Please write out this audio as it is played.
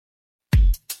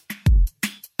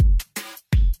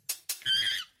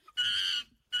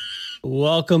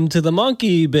Welcome to the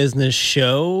Monkey Business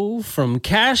Show. From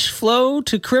cash flow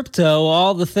to crypto,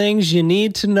 all the things you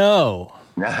need to know.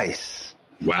 Nice.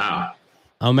 Wow.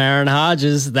 I'm Aaron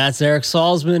Hodges. That's Eric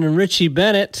Salzman and Richie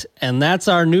Bennett. And that's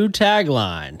our new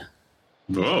tagline.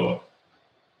 Whoa.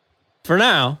 For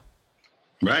now.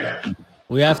 Right.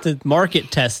 We have to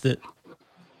market test it.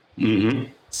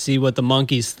 Mm-hmm. See what the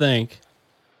monkeys think.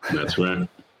 That's right.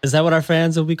 Is that what our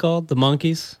fans will be called? The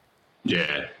monkeys?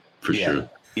 Yeah, for sure.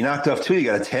 You knocked off two. You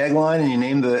got a tagline and you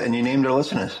named our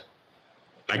listeners.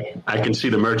 I can see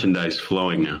the merchandise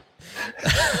flowing now.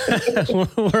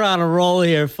 We're on a roll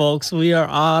here, folks. We are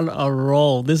on a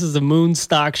roll. This is a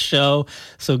Moonstock show,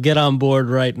 so get on board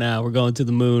right now. We're going to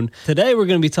the moon. Today we're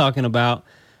going to be talking about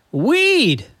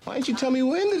weed. Why didn't you tell me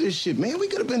we're into this shit, man? We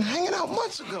could have been hanging out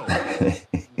months ago.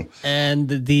 And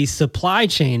the supply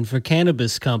chain for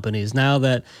cannabis companies, now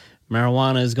that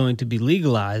marijuana is going to be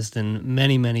legalized in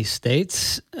many, many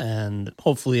states and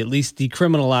hopefully at least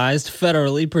decriminalized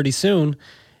federally pretty soon.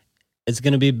 It's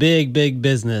going to be big, big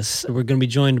business. We're going to be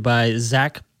joined by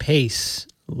Zach Pace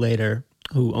later,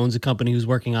 who owns a company who's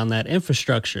working on that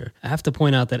infrastructure. I have to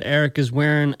point out that Eric is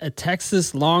wearing a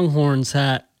Texas Longhorns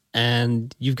hat,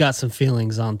 and you've got some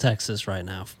feelings on Texas right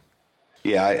now.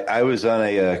 Yeah, I was on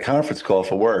a conference call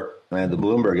for work. I had the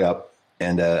Bloomberg up,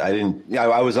 and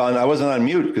I wasn't on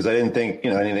mute because I didn't think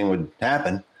anything would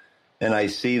happen. And I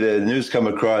see the news come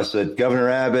across that Governor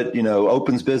Abbott,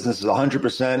 opens businesses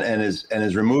 100% and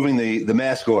is removing the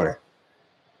mask order.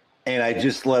 And I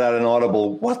just let out an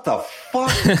audible, what the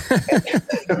fuck?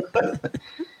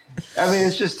 I mean,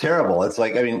 it's just terrible. It's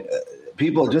like,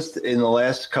 people just in the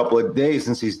last couple of days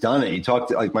since he's done it, he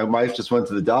talked like my wife just went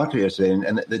to the doctor yesterday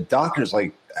and the doctor's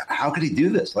like, how could he do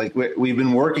this? Like we've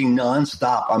been working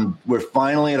nonstop. We're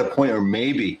finally at a point where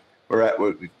maybe we got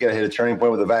to hit a turning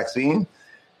point with the vaccine.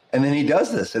 And then he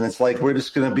does this, and it's like we're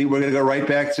going to go right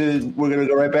back to where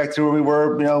we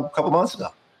were, a couple months ago.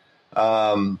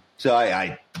 So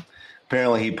I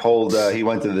apparently he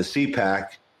went to the CPAC,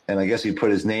 and I guess he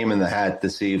put his name in the hat to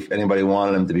see if anybody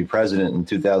wanted him to be president in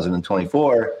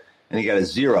 2024, and he got a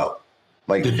 0,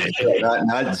 like not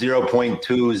 0.20.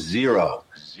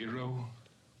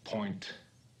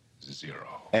 0.0.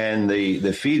 And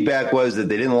the feedback was that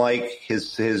they didn't like his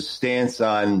stance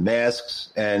on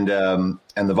masks and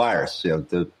the virus,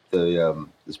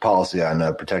 his policy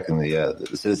on protecting the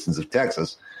citizens of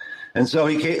Texas. And so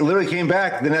he literally came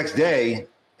back the next day,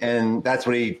 and that's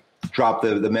when he dropped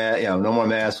the no more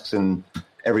masks, and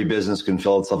every business can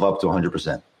fill itself up to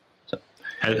 100%. So,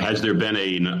 has there been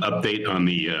an update on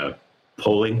the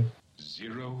polling?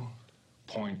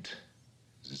 0.0.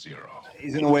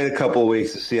 He's going to wait a couple of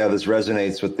weeks to see how this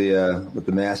resonates with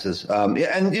the masses. And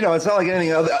it's not like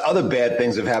any other bad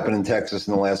things have happened in Texas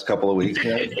in the last couple of weeks.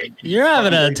 You're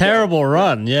having a terrible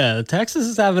run. Yeah, Texas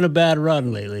is having a bad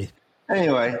run lately.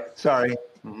 Anyway, sorry.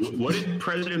 What did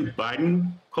President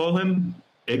Biden call him?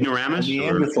 Ignoramus?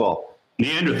 Neanderthal.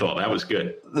 Neanderthal. That was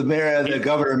good. The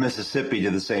governor of Mississippi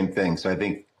did the same thing. So I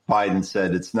think Biden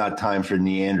said it's not time for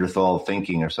Neanderthal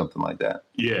thinking or something like that.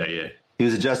 Yeah. He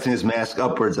was adjusting his mask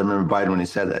upwards. I remember Biden when he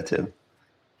said that too.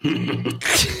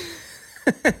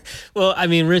 Well,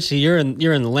 Richie, you're in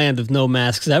the land of no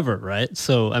masks ever, right?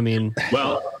 So,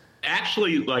 well,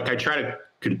 actually, I try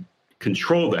to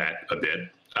control that a bit.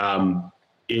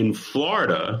 In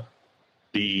Florida,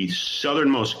 the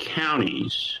southernmost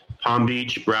counties, Palm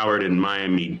Beach, Broward, and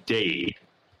Miami-Dade,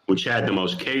 which had the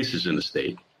most cases in the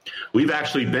state, we've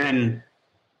actually been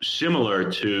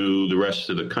similar to the rest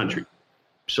of the country.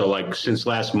 So since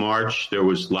last March, there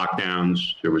was lockdowns,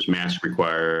 there was masks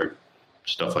required,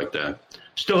 stuff like that.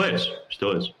 Still is.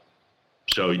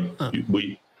 So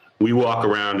we walk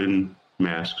around in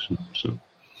masks. So.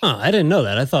 Oh, I didn't know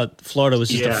that. I thought Florida was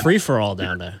just a free-for-all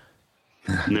down there.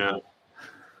 No.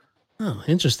 Oh,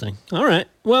 interesting. All right.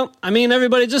 Well,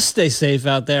 everybody just stay safe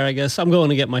out there, I guess. I'm going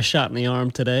to get my shot in the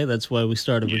arm today. That's why we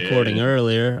started recording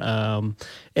earlier.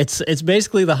 It's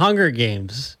basically the Hunger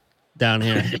Games down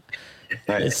here.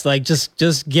 It's like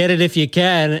just get it if you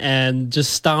can, and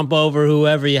just stomp over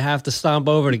whoever you have to stomp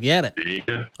over to get it.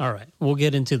 Yeah. All right. We'll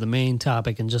get into the main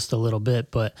topic in just a little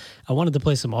bit, but I wanted to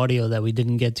play some audio that we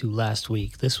didn't get to last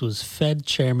week. This was Fed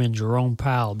Chairman Jerome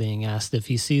Powell being asked if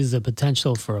he sees the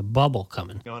potential for a bubble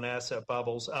coming. On asset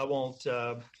bubbles, I won't.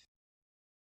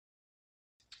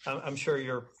 I'm sure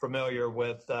you're familiar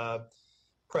with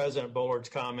President Bullard's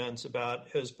comments about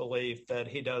his belief that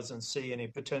he doesn't see any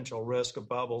potential risk of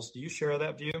bubbles. Do you share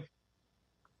that view?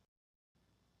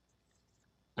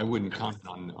 I wouldn't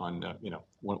comment on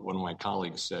what one of my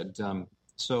colleagues said.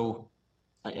 So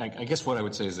I guess what I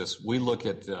would say is this: we look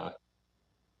at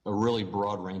a really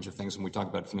broad range of things. When we talk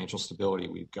about financial stability,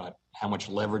 we've got how much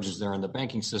leverage is there in the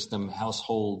banking system,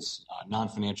 households,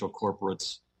 non-financial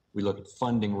corporates. We look at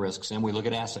funding risks, and we look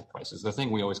at asset prices. The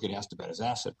thing we always get asked about is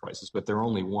asset prices, but they're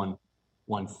only one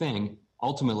thing.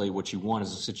 Ultimately, what you want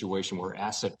is a situation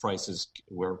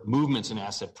where movements in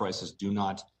asset prices do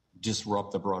not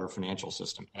disrupt the broader financial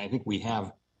system. And I think we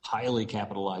have highly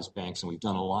capitalized banks, and we've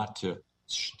done a lot to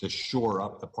shore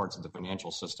up the parts of the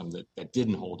financial system that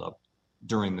didn't hold up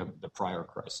during the prior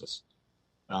crisis.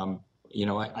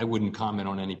 I wouldn't comment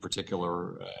on any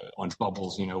particular on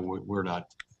bubbles. We're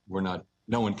not.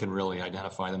 No one can really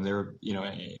identify them. They're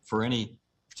for any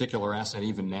particular asset.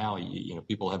 Even now,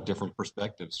 people have different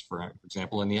perspectives. For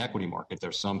example, in the equity market,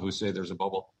 there's some who say there's a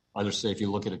bubble. Others say if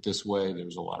you look at it this way,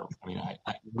 there's a lot of. I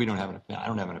don't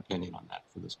have an opinion on that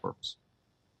for this purpose.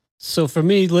 So for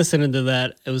me, listening to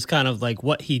that, it was kind of like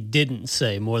what he didn't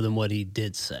say more than what he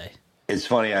did say. It's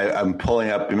funny. I'm pulling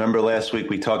up. Remember last week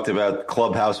we talked about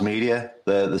Clubhouse Media,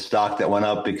 the stock that went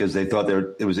up because they thought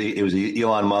it was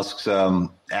Elon Musk's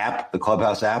app, the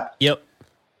Clubhouse app. Yep.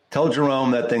 Tell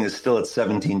Jerome that thing is still at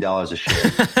 $17 a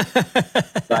share.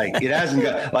 Like it hasn't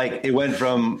got it went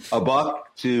from $1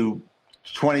 to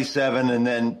 27, and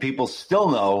then people still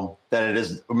know that it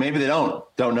is. Or maybe they don't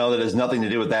know that it has nothing to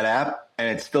do with that app, and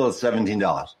it's still at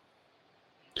 $17.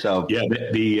 So yeah,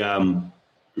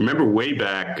 remember way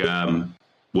back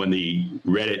when the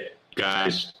Reddit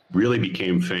guys really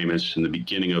became famous in the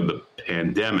beginning of the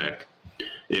pandemic,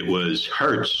 it was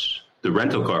Hertz, the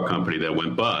rental car company, that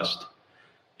went bust,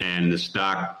 and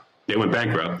they went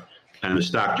bankrupt, and the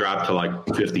stock dropped to like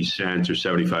 50 cents or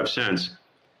 75 cents,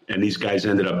 and these guys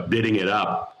ended up bidding it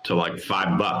up to like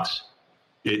 $5.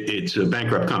 It's a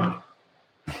bankrupt company.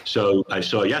 So I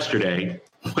saw yesterday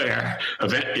where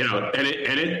and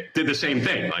it did the same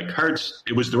thing. Like Hertz,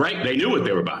 it was they knew what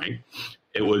they were buying.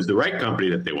 It was the right company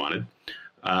that they wanted.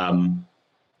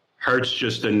 Hertz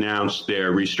just announced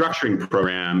their restructuring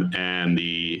program, and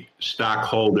the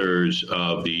stockholders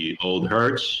of the old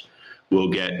Hertz will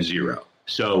get zero.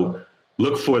 So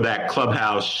look for that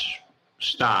Clubhouse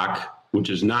stock, which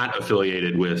is not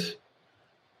affiliated with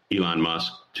Elon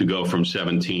Musk, to go from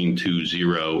 17 to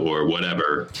 0 or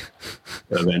whatever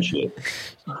eventually.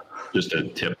 Just a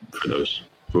tip for those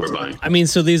who are buying.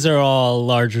 So these are all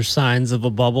larger signs of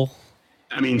a bubble?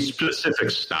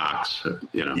 Specific stocks,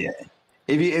 Yeah.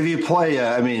 If you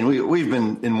play, we've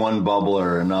been in one bubble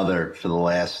or another for the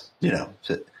last,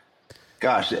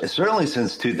 certainly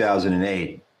since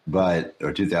 2008,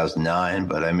 or 2009.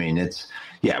 But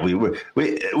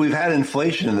we've had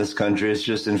inflation in this country. It's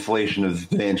just inflation of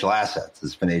financial assets.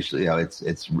 It's financially,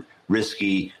 it's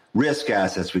risky risk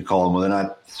assets, we call them. Well, they're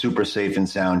not super safe and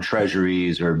sound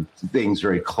treasuries or things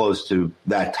very close to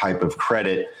that type of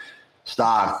credit.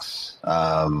 Stocks,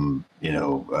 high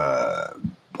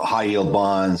yield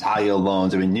bonds, high yield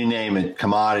loans. You name it,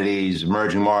 commodities,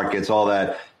 emerging markets, all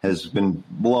that has been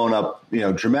blown up,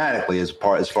 dramatically as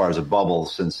far as a bubble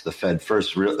since the Fed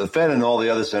and all the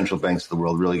other central banks of the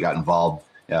world really got involved.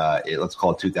 Let's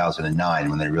call it 2009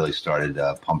 when they really started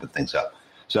pumping things up.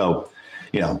 So,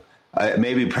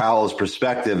 maybe Powell's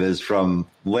perspective is from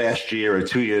last year or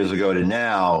 2 years ago to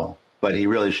now, but he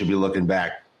really should be looking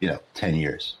back, 10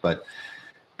 years. But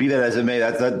be that as it may,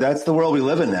 that's the world we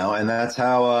live in now, and that's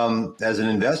how, as an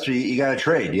investor, you got to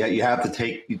trade. You have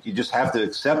to you just have to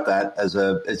accept that as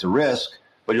a risk,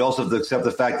 but you also have to accept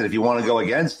the fact that if you want to go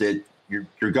against it,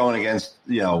 you're going against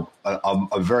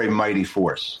a very mighty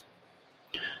force.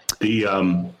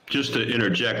 Just to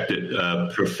interject,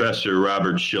 Professor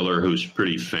Robert Schiller, who's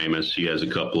pretty famous, he has a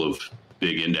couple of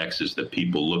big indexes that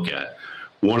people look at.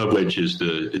 One of which is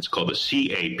it's called the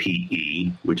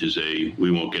CAPE, which is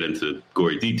we won't get into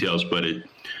gory details, but it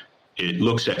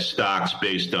looks at stocks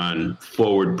based on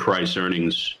forward price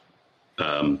earnings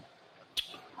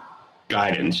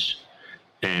guidance.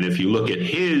 And if you look at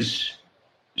his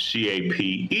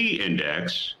CAPE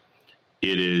index,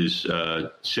 it is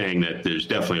saying that there's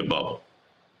definitely a bubble.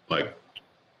 Like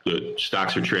the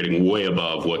stocks are trading way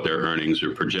above what their earnings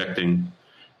are projecting.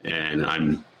 And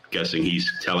I'm guessing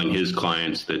he's telling his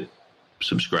clients that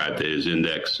subscribe to his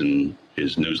index and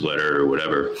his newsletter or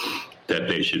whatever that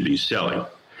they should be selling.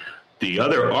 The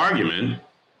other argument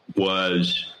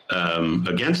was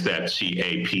against that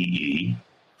CAPE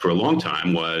for a long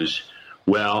time was,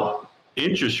 well,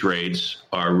 interest rates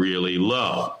are really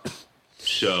low.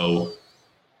 So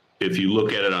if you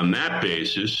look at it on that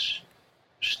basis,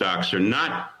 stocks are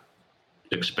not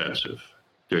expensive.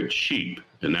 They're cheap.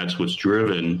 And that's what's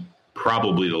driven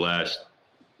probably the last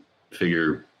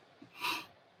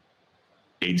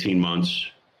 18 months,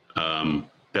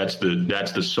 That's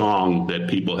the song that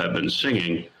people have been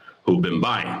singing who've been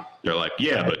buying. They're like,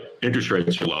 yeah, but interest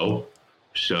rates are low,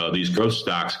 so these growth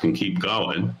stocks can keep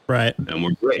going, right? And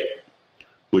we're great.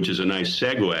 Which is a nice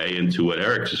segue into what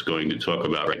Eric's is going to talk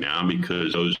about right now,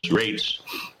 because those rates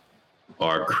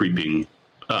are creeping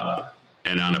up,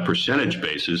 and on a percentage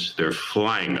basis, they're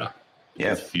flying up.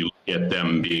 Yes. If you look at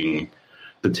them being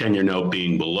the 10-year note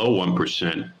being below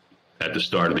 1% at the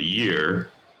start of the year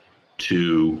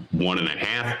to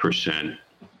 1.5%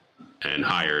 and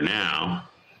higher now,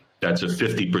 that's a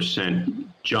 50%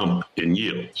 jump in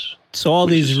yields. So all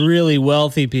these really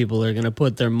wealthy people are going to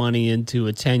put their money into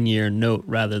a 10-year note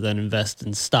rather than invest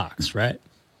in stocks, right?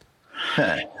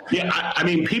 Yeah, I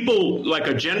mean, people, like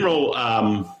a general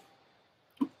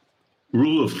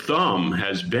rule of thumb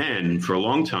has been for a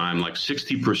long time, like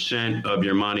 60% of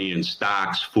your money in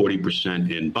stocks,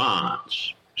 40% in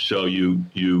bonds. So you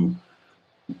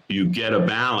get a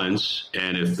balance,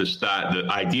 and if the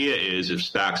idea is if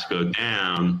stocks go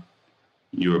down,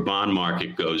 your bond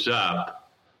market goes up,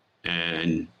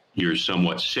 and you're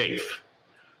somewhat safe.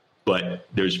 But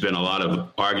there's been a lot of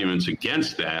arguments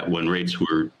against that when rates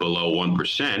were below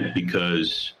 1%,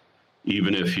 because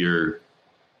even if you're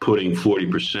putting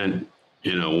 40%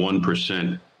 in a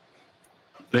 1%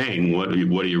 thing, what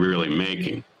are you really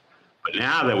making? But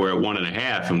now that we're at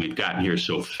 1.5 and we've gotten here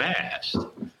so fast,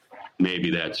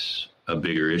 maybe that's a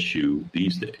bigger issue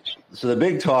these days. So the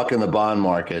big talk in the bond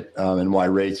market and why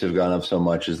rates have gone up so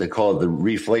much is they call it the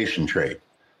reflation trade.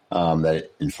 That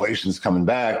inflation's coming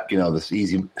back, this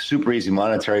super easy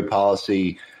monetary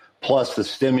policy, plus the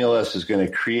stimulus is going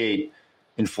to create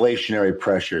inflationary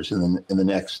pressures in the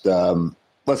next,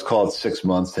 let's call it 6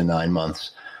 months to 9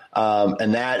 months.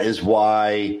 And that is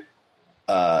why,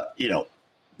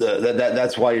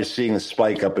 that's why you're seeing the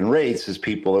spike up in rates, is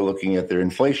people are looking at their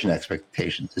inflation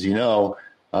expectations. As you know,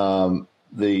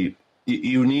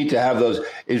 you need to have those.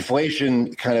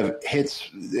 Inflation kind of hits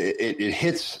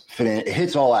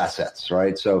all assets,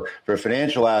 right? So for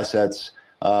financial assets,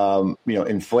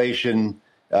 inflation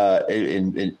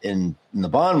in the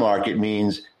bond market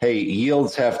means, hey,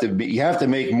 yields you have to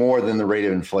make more than the rate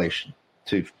of inflation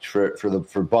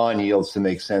for bond yields to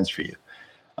make sense for you.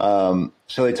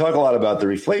 So they talk a lot about the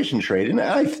reflation trade, and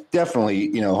I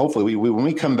definitely, hopefully when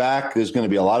we come back, there's going to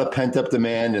be a lot of pent up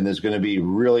demand, and there's going to be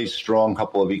really strong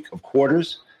couple of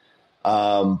quarters.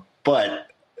 But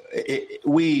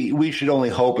we should only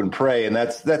hope and pray, and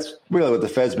that's really what the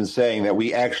Fed's been saying, that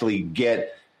we actually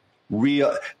get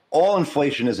real. All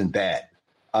inflation isn't bad.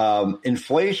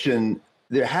 Inflation,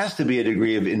 there has to be a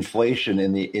degree of inflation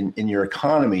in your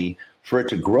economy for it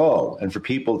to grow, and for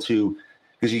people to.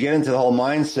 Because you get into the whole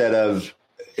mindset of,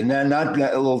 and then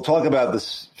we'll talk about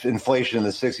this inflation in the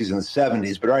 60s and the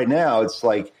 70s, but right now it's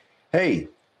like, hey,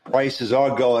 prices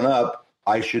are going up,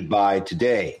 I should buy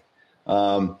today.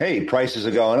 Hey, prices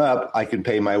are going up, I can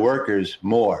pay my workers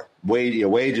more.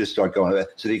 Wages start going up.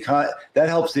 So that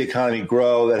helps the economy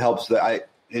grow. That helps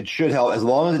it should help, as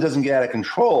long as it doesn't get out of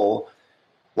control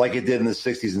like it did in the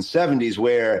 60s and 70s,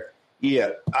 where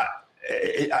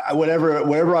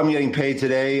whatever I'm getting paid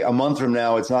today, a month from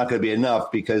now, it's not going to be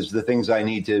enough, because the things I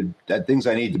need to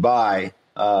buy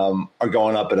are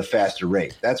going up at a faster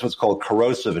rate. That's what's called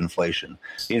corrosive inflation.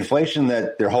 The inflation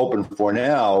that they're hoping for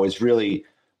now is really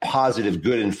positive,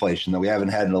 good inflation that we haven't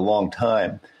had in a long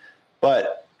time.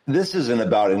 But this isn't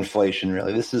about inflation,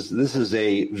 really. This is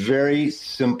a very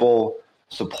simple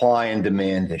supply and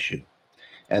demand issue.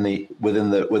 And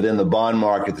within the bond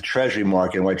market, the treasury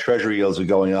market, and why treasury yields are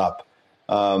going up.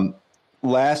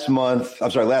 Last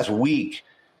week,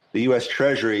 the U.S.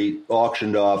 Treasury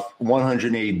auctioned off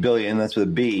 $180 billion. That's with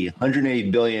a B.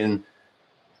 $180 billion,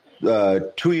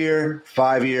 2-year,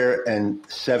 5-year, and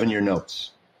 7-year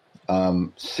notes.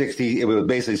 60. It was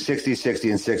basically 60, 60,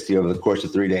 and 60 over the course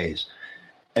of 3 days.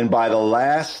 And by the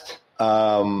last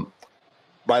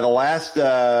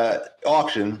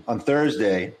auction on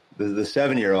Thursday, the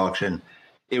 7-year auction,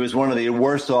 it was one of the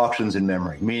worst auctions in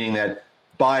memory, meaning that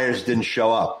buyers didn't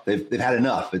show up. They've had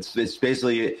enough. It's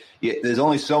basically, there's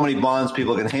only so many bonds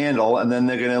people can handle, and then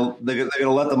they're gonna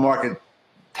let the market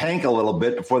tank a little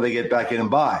bit before they get back in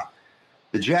and buy.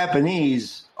 The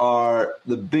Japanese are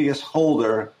the biggest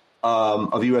holder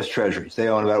of U.S. Treasuries. They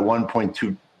own about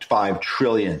 $1.25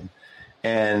 trillion,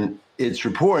 and it's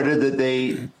reported that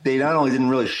they not only didn't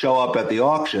really show up at the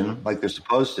auction like they're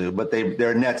supposed to, but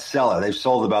they're a net seller. They've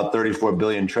sold about 34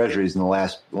 billion treasuries in the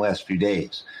last few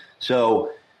days.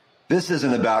 So this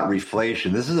isn't about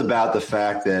reflation. This is about the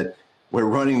fact that we're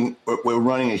running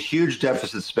a huge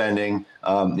deficit spending.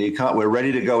 We're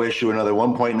ready to go issue another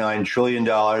 $1.9 trillion,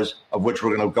 of which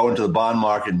we're going to go into the bond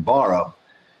market and borrow.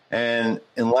 And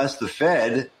unless the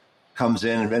Fed comes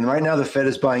in, and right now the Fed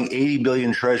is buying 80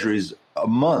 billion treasuries a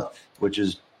month, which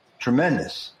is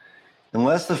tremendous.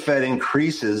 Unless the Fed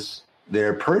increases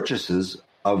their purchases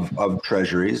of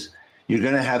treasuries, you're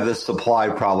going to have this supply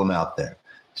problem out there.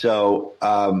 So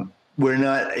we're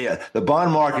not, the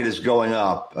bond market is going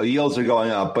up, yields are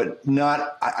going up, but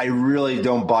not, I really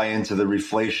don't buy into the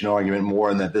reflation argument more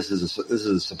than that this is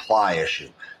a supply issue.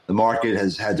 The market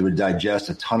has had to digest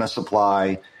a ton of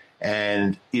supply.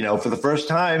 And, for the first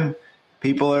time,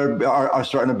 people are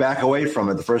starting to back away from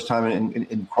it. The first time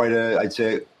in quite I'd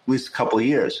say at least a couple of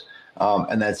years.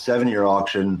 And that 7-year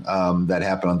auction that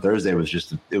happened on Thursday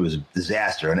was it was a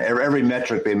disaster. And every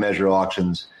metric they measure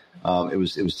auctions, it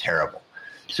was terrible.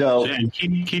 So and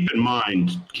keep in mind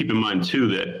too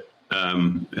that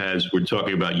as we're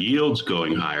talking about yields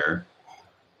going higher,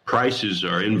 prices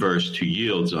are inverse to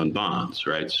yields on bonds,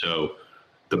 right? So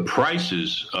the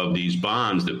prices of these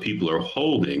bonds that people are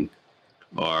holding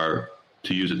are,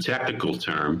 to use a technical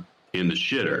term, in the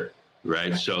shitter,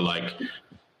 right? So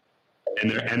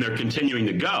and they're continuing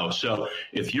to go. So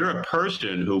if you're a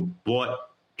person who bought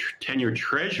 10-year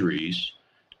treasuries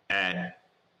at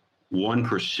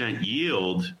 1%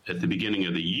 yield at the beginning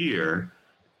of the year,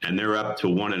 and they're up to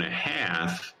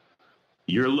 1.5,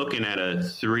 you're looking at a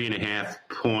 3.5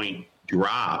 point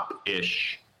drop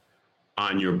ish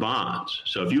on your bonds.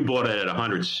 So if you bought it at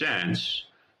 100 cents,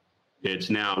 it's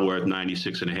now worth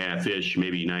 96.5 ish,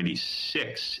 maybe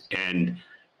 96. And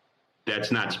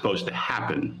that's not supposed to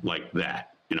happen like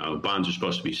that. Bonds are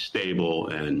supposed to be stable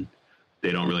and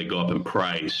they don't really go up in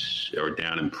price or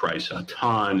down in price a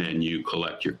ton, and you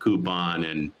collect your coupon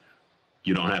and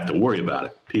you don't have to worry about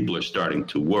it. People are starting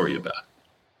to worry about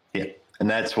it. Yeah. And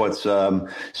that's what's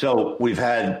so we've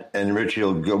had, and Richie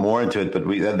will go more into it, but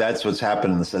that's what's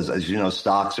happened. As you know,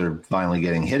 stocks are finally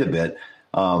getting hit a bit.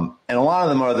 And a lot of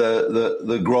them are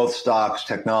the growth stocks,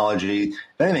 technology.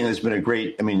 If anything, there's been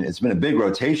it's been a big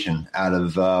rotation out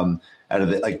of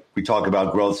it. Like we talk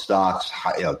about growth stocks,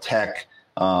 tech,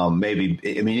 certainly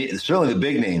the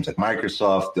big names like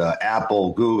Microsoft,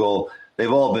 Apple, Google.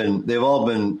 They've all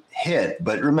been hit,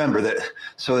 but remember that.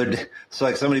 So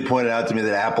like somebody pointed out to me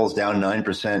that Apple's down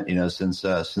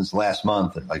 9%, since last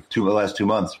month, like the last 2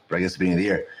 months, I guess the beginning of the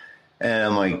year. And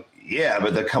I'm like, yeah,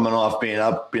 but they're coming off being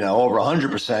up, over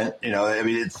 100%.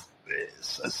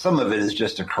 It's some of it is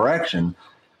just a correction.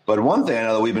 But one thing I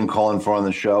know that we've been calling for on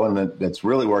the show, and that's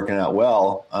really working out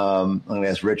well. I'm going to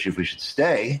ask Richie if we should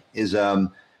stay. Is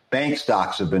bank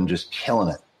stocks have been just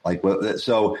killing it.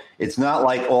 So it's not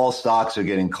like all stocks are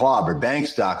getting clobbered. Bank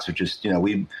stocks are just,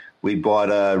 we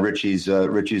bought Richie's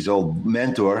old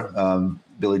mentor,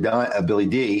 Billy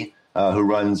D, who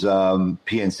runs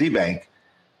PNC Bank.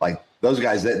 Like those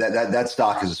guys, that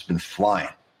stock has just been flying.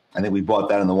 I think we bought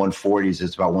that in the 140s.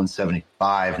 It's about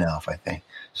 175 now, if I think.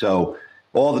 So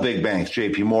all the big banks,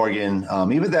 JP Morgan,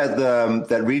 even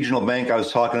that regional bank I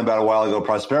was talking about a while ago,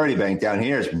 Prosperity Bank down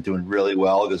here has been doing really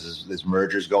well because there's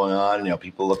mergers going on,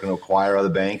 people looking to acquire other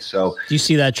banks. So do you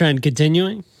see that trend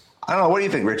continuing? I don't know. What do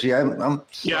you think, Richie? I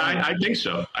think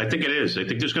so. I think it is. I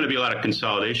think there's going to be a lot of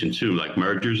consolidation too, like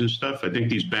mergers and stuff. I think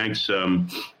these banks, and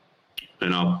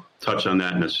I'll touch on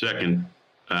that in a second,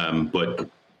 but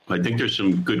I think there's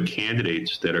some good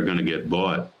candidates that are going to get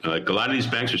bought. Like a lot of these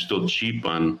banks are still cheap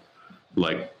on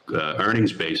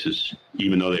earnings basis,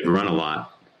 even though they've run a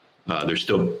lot, they're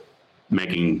still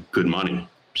making good money.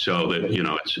 So that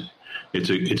it's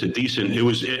a decent. It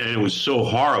was so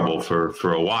horrible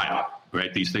for a while,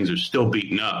 right? These things are still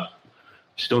beaten up,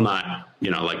 still not.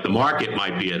 Like the market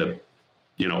might be at a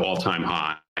all-time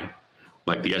high,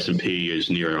 like the S&P is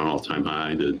near an all-time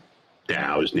high, the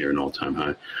Dow is near an all-time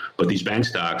high, but these bank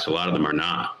stocks, a lot of them are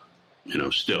not,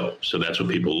 still. So that's what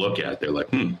people look at. They're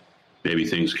like, maybe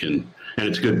things can. And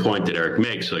it's a good point that Eric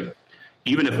makes. Like,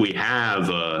 even if we have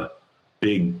a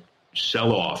big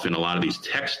sell-off in a lot of these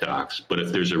tech stocks, but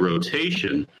if there's a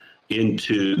rotation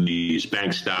into these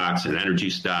bank stocks and energy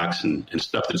stocks and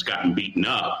stuff that's gotten beaten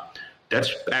up,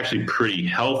 that's actually pretty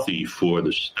healthy for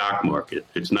the stock market.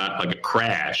 It's not like a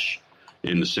crash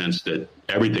in the sense that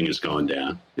everything is going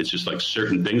down. It's just like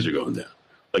certain things are going down.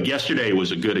 Like yesterday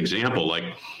was a good example. Like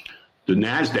the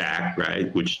NASDAQ,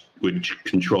 right, which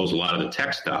controls a lot of the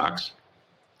tech stocks,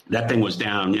 that thing was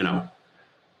down,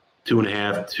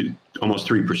 2.5% to almost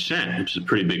 3%, which is a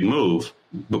pretty big move.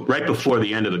 But right before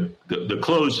the end of the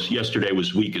close yesterday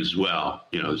was weak as well.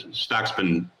 Stock's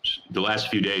been the last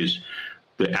few days,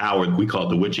 the hour, we call it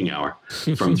the witching hour,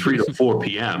 from 3 to 4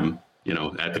 p.m.,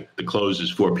 at the close is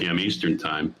 4 p.m. Eastern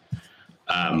time.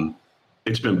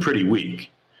 It's been pretty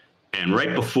weak. And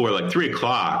right before 3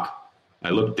 o'clock, I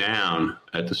looked down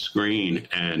at the screen,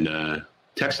 and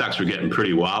tech stocks were getting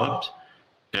pretty walloped,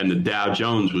 and the Dow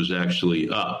Jones was actually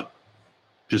up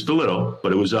just a little,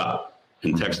 but it was up,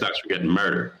 and tech stocks were getting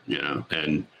murdered,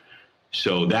 and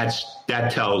so that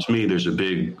tells me there's a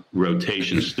big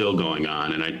rotation still going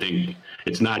on. And I think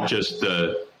it's not just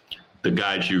the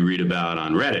guys you read about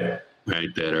on Reddit,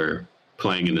 right, that are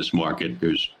playing in this market.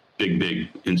 There's big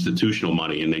institutional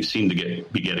money, and they seem to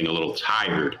be getting a little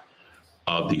tired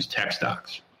of these tech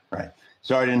stocks. Right.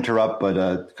 Sorry to interrupt,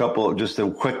 but just a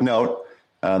quick note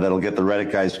that'll get the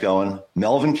Reddit guys going.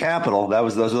 Melvin Capital,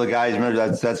 those are the guys. Remember,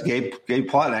 that's Gabe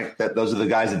Plotnick. Those are the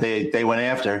guys that they went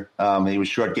after. He was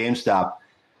short GameStop.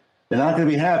 They're not going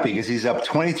to be happy because he's up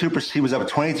 22%. He was up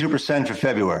 22% for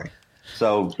February.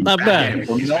 So not bad.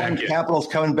 Melvin Capital's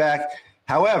coming back.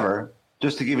 However,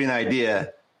 just to give you an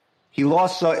idea, they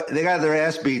got their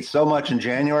ass beat so much in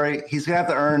January. He's gonna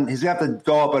have to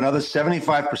go up another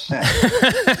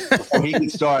 75% before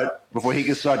he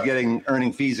can start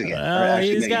earning fees again.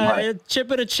 He's got a chip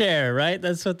in a chair, right?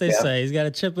 That's what they say. He's got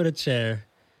a chip in a chair.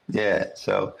 Yeah.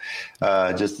 So,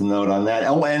 just a note on that.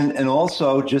 Oh, and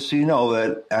also, just so you know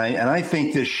that, and I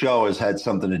think this show has had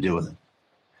something to do with it.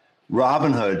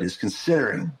 Robinhood is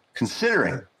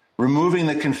considering removing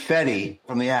the confetti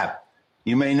from the app.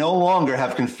 You may no longer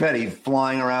have confetti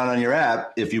flying around on your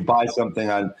app if you buy something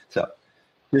on. So,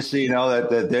 just so you know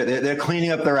that they're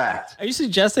cleaning up their act. Are you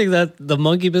suggesting that the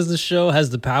Monkey Business Show has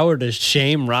the power to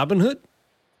shame Robinhood?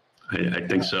 I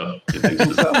think so. I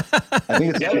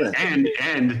think it's evident.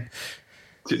 And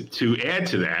to add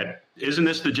to that, isn't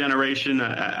this the generation?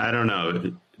 I don't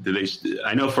know.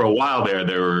 I know for a while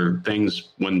there were things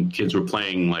when kids were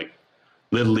playing like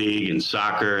Little League and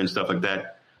soccer and stuff like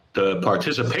that. The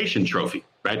participation trophy,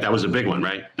 right? That was a big one,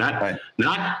 right?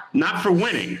 Not for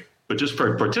winning, but just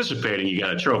for participating, you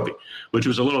got a trophy, which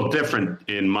was a little different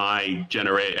in my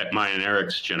and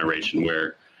Eric's generation,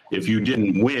 where if you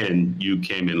didn't win, you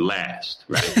came in last,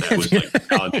 right? That was like the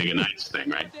Talladega Nights thing,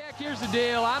 right? Here's the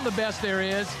deal. I'm the best there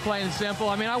is, plain and simple.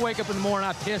 I mean, I wake up in the morning,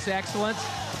 I piss excellence,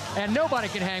 and nobody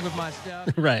can hang with my stuff.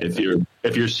 Right. If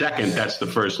you're second, that's the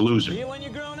first loser. When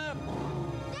you're grown up.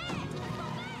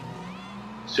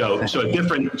 So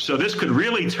this could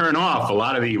really turn off a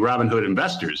lot of the Robinhood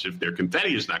investors if their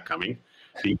confetti is not coming,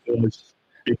 because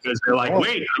they're like,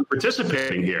 wait, I'm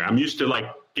participating here. I'm used to like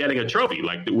getting a trophy.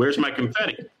 Like, where's my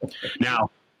confetti?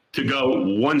 Now, to go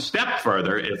one step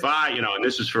further, if I, and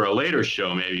this is for a later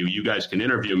show, maybe you guys can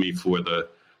interview me for the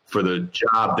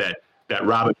job that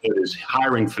Robinhood is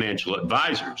hiring financial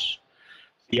advisors.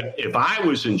 If I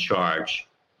was in charge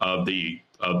of the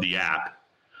app,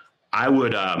 I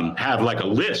would have like a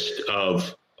list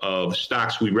of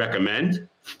stocks we recommend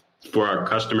for our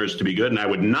customers to be good, and I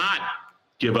would not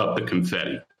give up the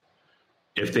confetti.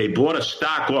 If they bought a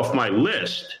stock off my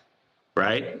list,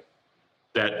 right,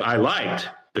 that I liked,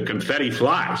 the confetti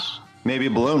flies. Maybe a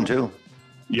balloon too.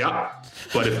 Yep.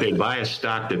 But if they buy a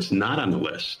stock that's not on the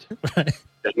list,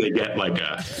 then they get like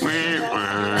a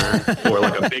or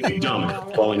like a big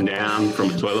dump falling down from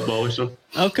a toilet bowl or something.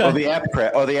 Okay. Or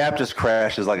the app just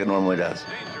crashes like it normally does.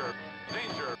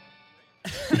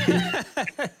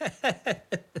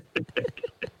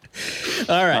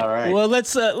 All right. Well,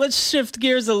 let's shift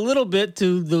gears a little bit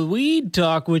to the weed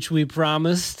talk, which we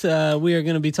promised. We are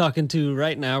going to be talking to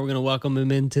right now. We're going to welcome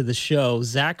him into the show,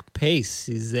 Zach Pace.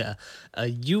 He's a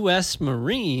U.S.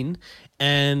 Marine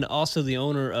and also the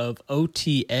owner of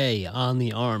OTA on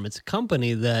the Arm. It's a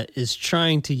company that is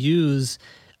trying to use,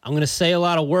 I'm going to say a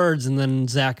lot of words, and then,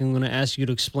 Zach, I'm going to ask you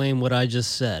to explain what I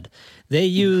just said. They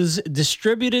use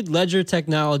distributed ledger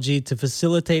technology to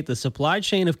facilitate the supply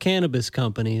chain of cannabis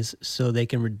companies so they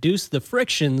can reduce the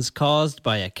frictions caused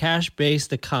by a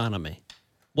cash-based economy.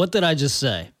 What did I just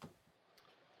say?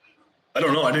 I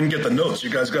don't know. I didn't get the notes. You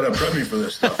guys got to prep me for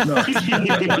this stuff. No.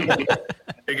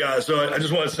 Hey, guys. So I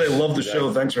just want to say, love the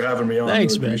show. Thanks for having me on.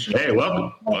 Thanks, man. Hey,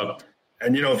 welcome.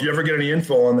 And, if you ever get any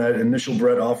info on that initial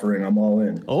Brett offering, I'm all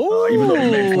in. Oh. Even though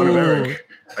you made fun of Eric,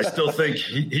 I still think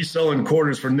he's selling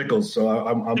quarters for nickels. So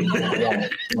I'm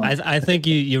I think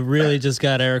you really just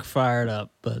got Eric fired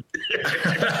up. But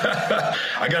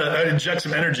I got to inject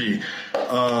some energy.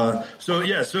 So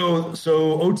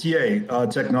OTA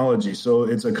technology. So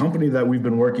it's a company that we've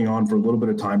been working on for a little bit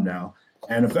of time now.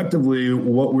 And effectively,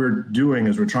 what we're doing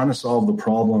is we're trying to solve the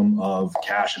problem of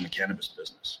cash in the cannabis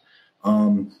business.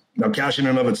 Now, cash in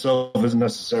and of itself isn't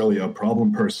necessarily a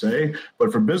problem per se,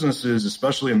 but for businesses,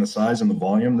 especially in the size and the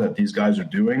volume that these guys are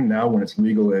doing now, when it's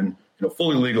legal in,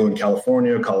 fully legal in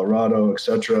California, Colorado, et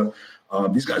cetera,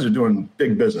 these guys are doing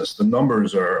big business. The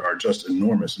numbers are just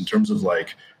enormous in terms of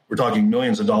we're talking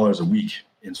millions of dollars a week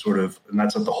in sort of, and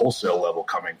that's at the wholesale level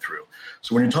coming through.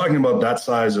 So when you're talking about that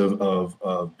size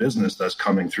of business that's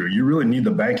coming through, you really need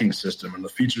the banking system and the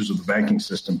features of the banking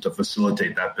system to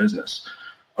facilitate that business.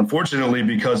 Unfortunately,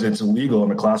 because it's illegal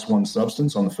and a class 1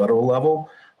 substance on the federal level,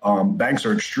 banks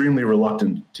are extremely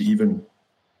reluctant to even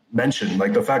mention,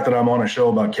 like the fact that I'm on a show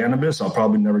about cannabis, I'll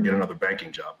probably never get another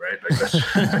banking job, right? Like that's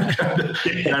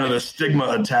kind of the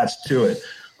stigma attached to it,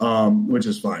 which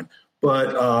is fine.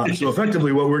 But so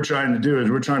effectively what we're trying to do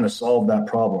is we're trying to solve that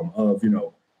problem of,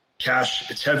 cash,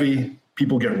 it's heavy,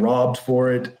 people get robbed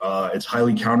for it, it's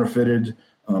highly counterfeited.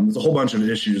 There's a whole bunch of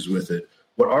issues with it.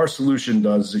 What our solution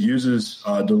does is it uses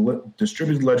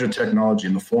distributed ledger technology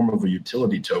in the form of a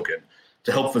utility token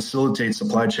to help facilitate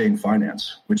supply chain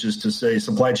finance, which is to say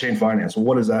supply chain finance. Well,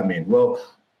 what does that mean? Well,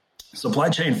 supply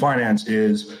chain finance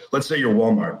is, let's say you're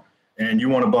Walmart and you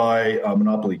want to buy a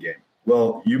Monopoly game.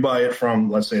 Well, you buy it from,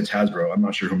 let's say it's Hasbro. I'm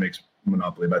not sure who makes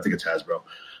Monopoly, but I think it's Hasbro.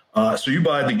 So you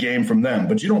buy the game from them,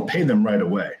 but you don't pay them right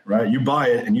away, right? You buy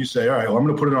it and you say, all right, well, I'm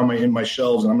going to put it in my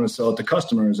shelves and I'm going to sell it to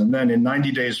customers. And then in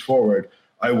 90 days forward,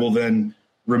 I will then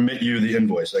remit you the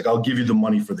invoice. Like I'll give you the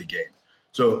money for the game.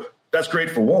 So that's great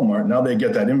for Walmart. Now they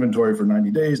get that inventory for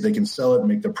 90 days. They can sell it,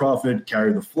 make their profit,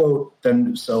 carry the float,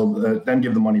 then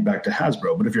give the money back to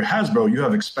Hasbro. But if you're Hasbro, you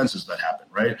have expenses that happen,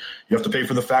 right? You have to pay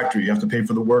for the factory. You have to pay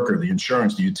for the worker, the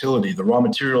insurance, the utility, the raw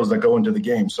materials that go into the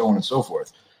game, so on and so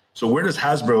forth. So where does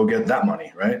Hasbro get that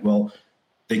money, right? Well,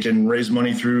 they can raise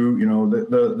money through,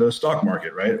 the stock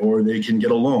market, right? Or they can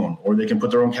get a loan, or they can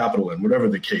put their own capital in, whatever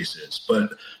the case is.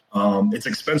 But it's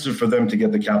expensive for them to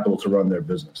get the capital to run their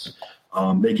business.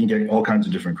 They can get all kinds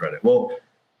of different credit. Well,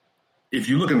 if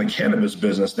you look in the cannabis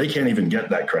business, they can't even get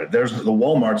that credit. There's the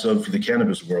Walmarts of the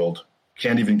cannabis world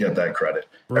can't even get that credit.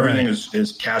 Right. Everything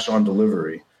is cash on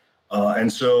delivery.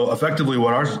 And so effectively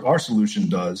what our solution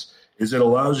does is it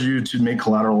allows you to make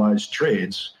collateralized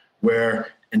trades where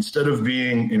instead of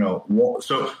being,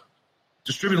 so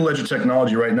distributed ledger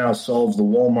technology right now solves the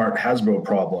Walmart Hasbro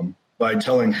problem by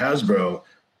telling Hasbro,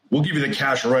 we'll give you the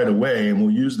cash right away and we'll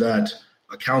use that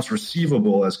accounts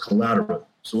receivable as collateral.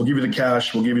 So we'll give you the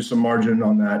cash, we'll give you some margin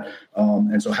on that.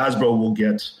 And so Hasbro will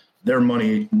get their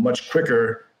money much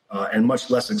quicker and much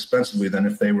less expensively than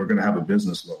if they were going to have a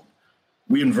business loan.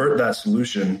 We invert that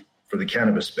solution for the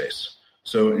cannabis space.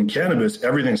 So in cannabis,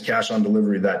 everything's cash on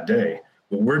delivery that day.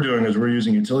 What we're doing is we're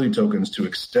using utility tokens to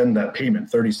extend that payment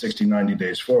 30, 60, 90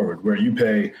 days forward, where you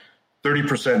pay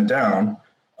 30% down,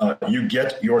 you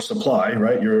get your supply,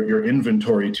 right? Your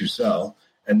inventory to sell.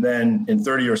 And then in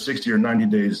 30 or 60 or 90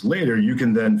 days later, you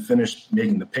can then finish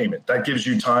making the payment. That gives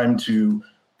you time to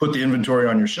put the inventory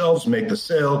on your shelves, make the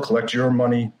sale, collect your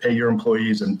money, pay your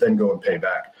employees, and then go and pay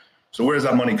back. So where does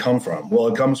that money come from? Well,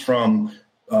 it comes from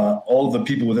all of the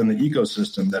people within the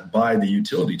ecosystem that buy the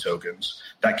utility tokens.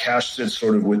 That cash sits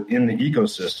sort of within the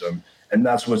ecosystem, and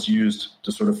that's what's used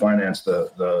to sort of finance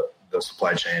the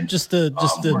supply chain. Just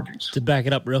to back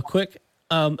it up real quick,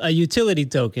 a utility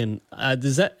token,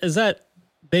 is that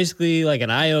basically like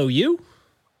an IOU?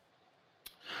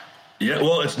 Yeah,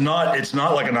 well, it's not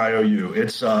like an IOU.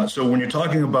 It's so when you're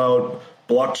talking about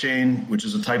blockchain, which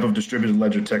is a type of distributed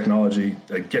ledger technology,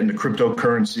 like get into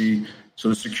cryptocurrency. So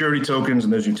there's security tokens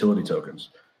and there's utility tokens.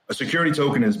 A security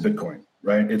token is Bitcoin,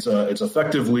 right? It's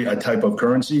effectively a type of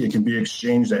currency. It can be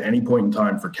exchanged at any point in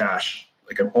time for cash,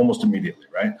 like almost immediately,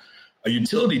 right? A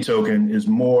utility token is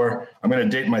more, I'm going to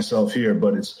date myself here,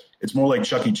 but it's more like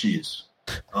Chuck E. Cheese.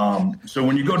 So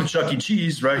when you go to Chuck E.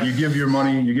 Cheese, right, you give your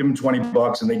money, you give them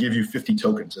 $20 and they give you 50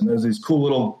 tokens. And there's these cool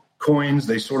little coins.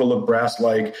 They sort of look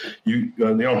brass-like. They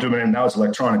don't do them now. It's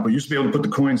electronic. But you used to be able to put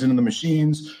the coins into the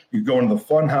machines. You could go into the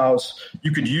fun house.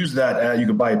 You could use that. You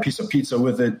could buy a piece of pizza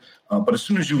with it. But as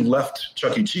soon as you left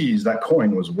Chuck E. Cheese, that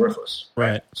coin was worthless.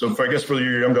 Right. So I guess for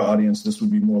your younger audience, this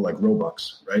would be more like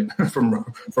Robux, right? from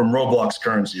Roblox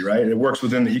currency, right? It works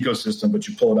within the ecosystem, but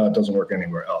you pull it out, it doesn't work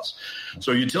anywhere else.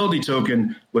 So utility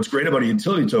token, what's great about a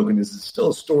utility token is it's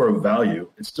still a store of value.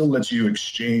 It still lets you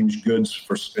exchange goods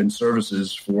and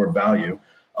services for value.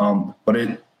 But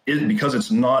it because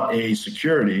it's not a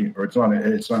security or it's not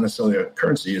necessarily a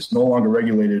currency, it's no longer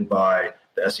regulated by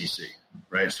the SEC.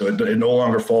 Right, so it no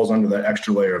longer falls under that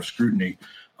extra layer of scrutiny,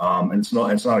 and it's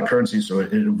not a currency, so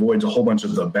it avoids a whole bunch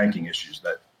of the banking issues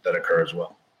that occur as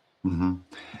well. Mm-hmm.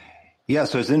 Yeah,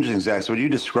 so it's interesting, Zach. So what you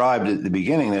described at the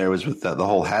beginning there was with the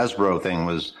whole Hasbro thing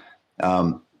was,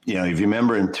 if you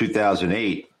remember in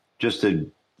 2008,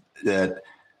 that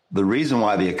the reason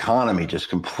why the economy just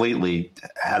completely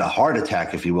had a heart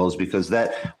attack, if you will, is because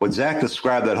what Zach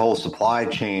described, that whole supply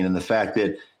chain and the fact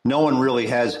that no one really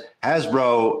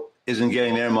Hasbro isn't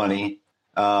getting their money,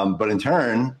 but in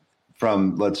turn,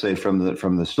 from let's say from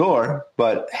the store,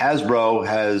 but Hasbro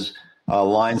has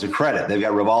lines of credit. They've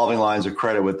got revolving lines of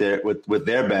credit with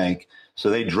their bank,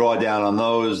 so they draw down on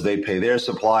those. They pay their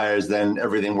suppliers, then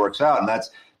everything works out, and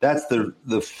that's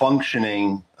the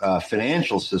functioning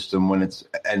financial system when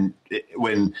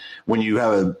you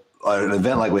have an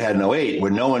event like we had in 2008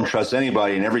 where no one trusts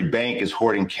anybody and every bank is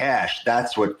hoarding cash.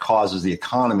 That's what causes the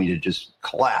economy to just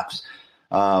collapse.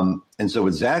 And so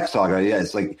what Zach's talking about,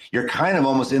 it's like you're kind of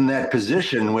almost in that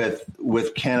position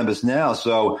with cannabis now.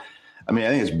 So, I mean, I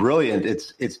think it's brilliant.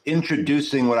 It's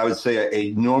introducing what I would say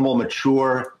a normal,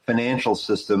 mature financial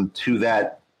system to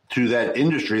that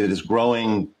industry that is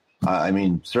growing. I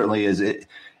mean, certainly it's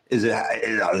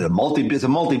a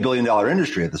multi-billion-dollar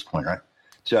industry at this point, right?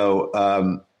 So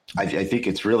I think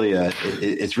it's really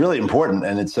important,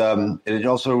 and it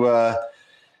also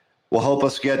will help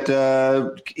us get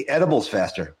edibles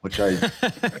faster, which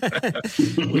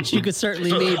you could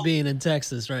certainly need being in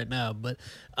Texas right now. But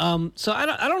so I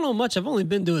don't know much. I've only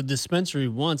been to a dispensary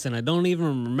once, and I don't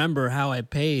even remember how I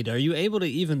paid. Are you able to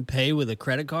even pay with a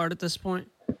credit card at this point?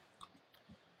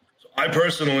 I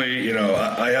personally,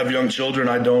 I have young children.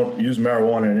 I don't use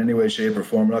marijuana in any way, shape, or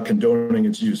form. I'm not condoning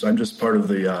its use. I'm just part of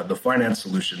the finance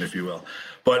solution, if you will.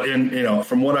 But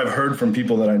from what I've heard from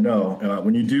people that I know,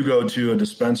 when you do go to a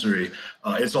dispensary,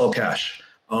 it's all cash.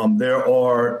 There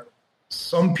are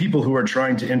some people who are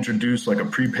trying to introduce like a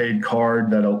prepaid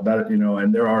card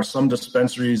and there are some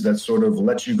dispensaries that sort of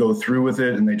let you go through with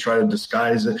it, and they try to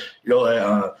disguise it.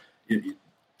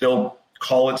 They'll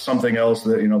call it something else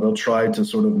that, they'll try to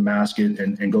sort of mask it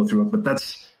and go through it. But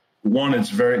that's one,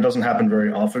 it doesn't happen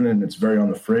very often, and it's very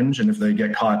on the fringe. And if they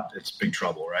get caught, it's big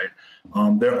trouble, right?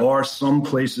 There are some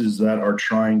places that are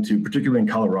trying to, particularly in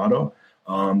Colorado,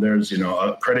 there's,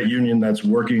 a credit union that's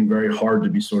working very hard to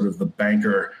be sort of the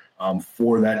banker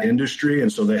for that industry.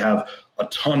 And so they have a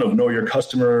ton of know your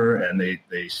customer, and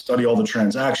they study all the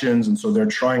transactions. And so they're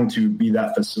trying to be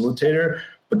that facilitator,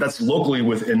 but that's locally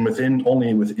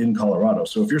only within Colorado.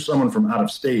 So if you're someone from out of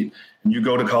state and you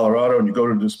go to Colorado and you go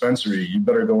to a dispensary, you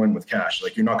better go in with cash.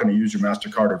 Like, you're not going to use your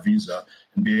MasterCard or Visa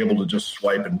and be able to just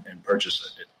swipe and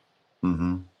purchase it.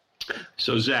 Mm-hmm.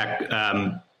 So Zach,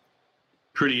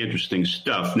 pretty interesting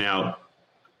stuff. Now,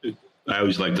 I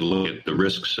always like to look at the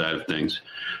risk side of things.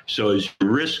 So is the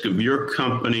risk of your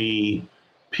company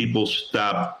people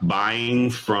stop buying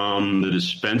from the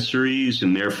dispensaries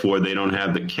and therefore they don't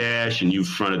have the cash, and you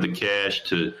fronted the cash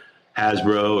to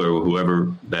Hasbro or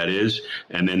whoever that is,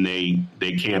 and then they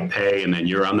can't pay, and then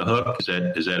you're on the hook? Is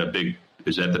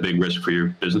that the big risk for your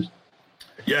business?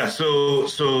 Yeah. So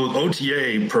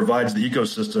OTA provides the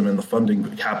ecosystem and the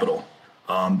funding capital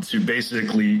to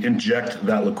basically inject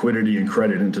that liquidity and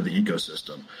credit into the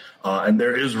ecosystem. And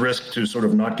there is risk to sort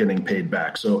of not getting paid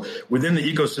back. So within the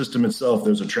ecosystem itself,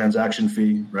 there's a transaction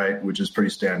fee, right, which is pretty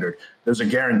standard. There's a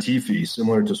guarantee fee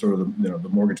similar to sort of the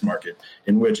mortgage market,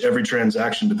 in which every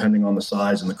transaction, depending on the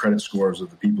size and the credit scores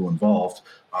of the people involved,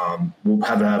 will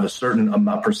have to have a certain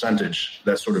amount percentage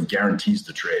that sort of guarantees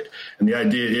the trade. And the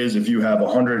idea is, if you have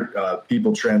 100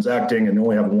 people transacting and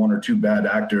only have one or two bad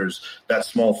actors, that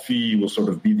small fee will sort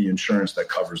of be the insurance that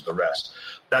covers the rest.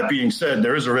 That being said,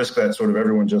 there is a risk that sort of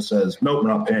everyone just says, nope, we're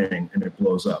not paying, and it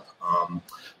blows up.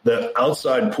 The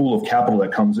outside pool of capital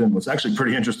that comes in, what's actually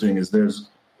pretty interesting is there's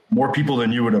more people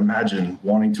than you would imagine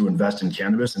wanting to invest in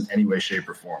cannabis in any way, shape,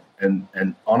 or form.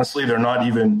 And honestly, they're not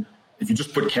even, if you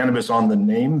just put cannabis on the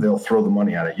name, they'll throw the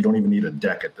money at it. You don't even need a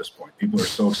deck at this point. People are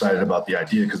so excited about the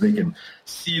idea because they can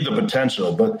see the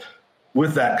potential. But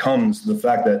with that comes the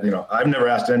fact that, I've never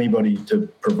asked anybody to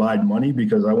provide money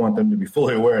because I want them to be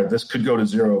fully aware this could go to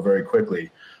zero very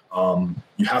quickly.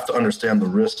 You have to understand the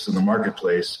risks in the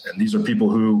marketplace. And these are people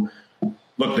who,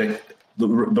 look, the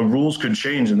rules could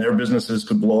change and their businesses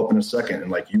could blow up in a second.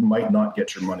 And you might not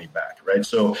get your money back, right?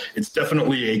 So it's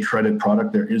definitely a credit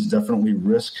product. There is definitely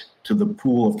risk to the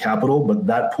pool of capital, but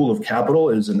that pool of capital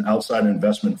is an outside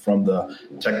investment from the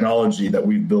technology that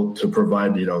we've built to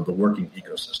provide, the working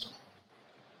ecosystem.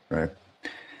 Right.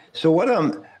 So what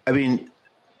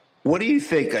do you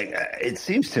think? It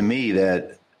seems to me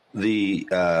that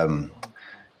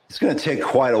it's going to take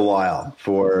quite a while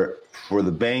for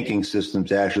the banking system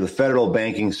to actually, the federal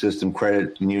banking system,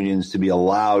 credit unions to be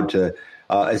allowed to.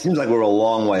 It seems like we're a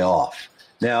long way off.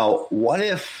 Now,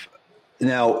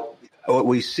 what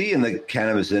we see in the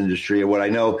cannabis industry, what I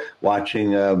know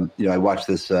watching, I watched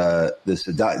this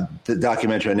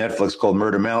documentary on Netflix called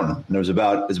Murder Mountain, and it's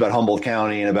about Humboldt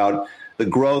County and about the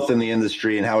growth in the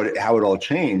industry and how it all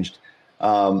changed.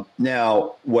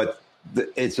 Now,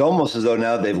 it's almost as though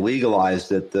now they've legalized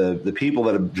that the people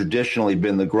that have traditionally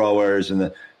been the growers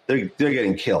and they're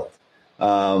getting killed.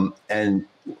 and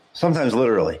sometimes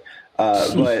literally.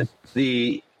 But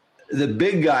the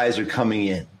big guys are coming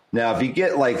in. Now, if you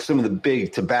get like some of the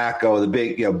big tobacco,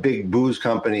 the big booze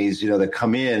companies, that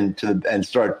come in and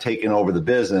start taking over the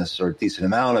business or a decent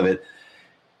amount of it,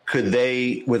 could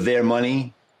they, with their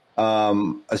money,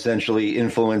 essentially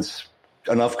influence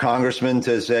enough congressmen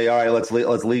to say, all right, let's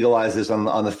legalize this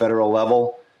on the federal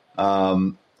level?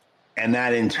 And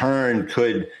that in turn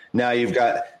now you've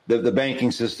got the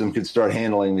banking system could start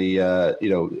handling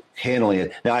handling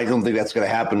it. Now, I don't think that's going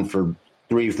to happen for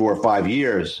 3, 4, 5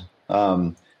 years.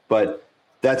 But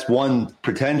that's one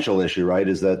potential issue, right?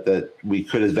 Is that we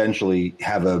could eventually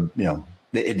have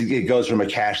it goes from a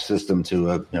cash system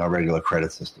to a regular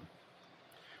credit system.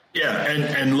 Yeah,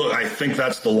 and look, I think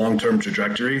that's the long-term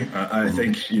trajectory. I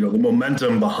think the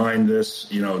momentum behind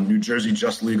this. New Jersey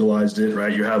just legalized it,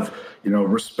 right? You have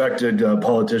respected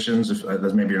politicians.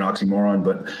 That's maybe an oxymoron,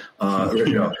 but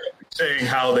saying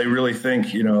how they really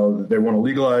think they want to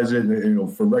legalize it,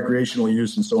 for recreational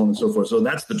use and so on and so forth. So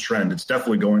that's the trend. It's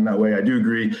definitely going that way. I do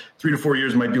agree. 3 to 4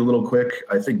 years might be a little quick.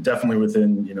 I think definitely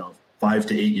within 5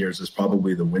 to 8 years is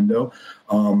probably the window.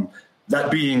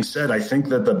 That being said, I think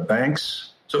that the banks.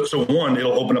 So one,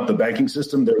 it'll open up the banking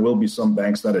system. There will be some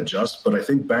banks that adjust, but I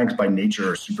think banks by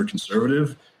nature are super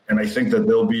conservative, and I think that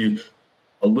they'll be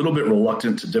a little bit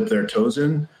reluctant to dip their toes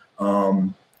in.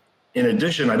 In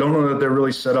addition, I don't know that they're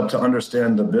really set up to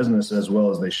understand the business as well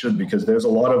as they should, because there's a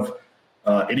lot of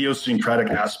idiosyncratic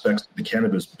aspects to the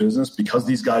cannabis business because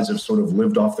these guys have sort of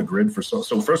lived off the grid for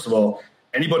so first of all,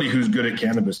 anybody who's good at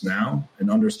cannabis now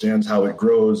and understands how it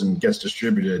grows and gets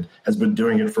distributed has been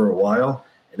doing it for a while.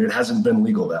 And it hasn't been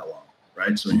legal that long,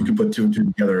 right? So you can put 2 and 2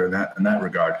 together in that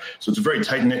regard. So it's a very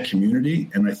tight-knit community,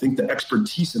 and I think the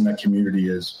expertise in that community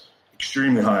is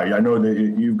extremely high. I know that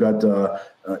you've got a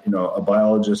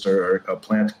biologist or a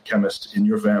plant chemist in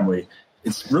your family.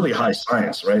 It's really high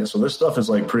science, right? So this stuff is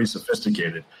like pretty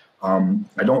sophisticated.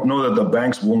 I don't know that the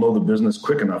banks will know the business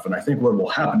quick enough, and I think what will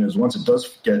happen is once it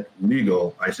does get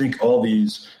legal, I think all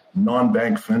these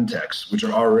non-bank fintechs, which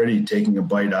are already taking a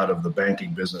bite out of the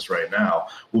banking business right now,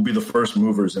 will be the first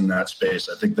movers in that space.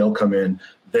 I think they'll come in.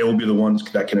 They will be the ones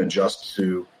that can adjust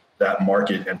to that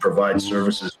market and provide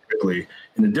services quickly.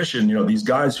 In addition, these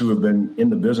guys who have been in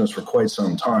the business for quite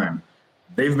some time,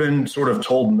 they've been sort of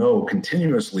told no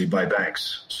continuously by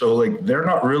banks. So they're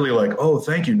not really like, oh,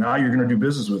 thank you, now you're going to do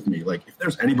business with me. Like if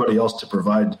there's anybody else to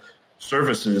provide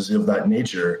services of that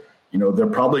nature, they're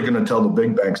probably going to tell the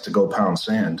big banks to go pound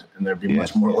sand, and they'd be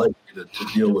much more likely to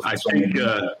deal with it. I think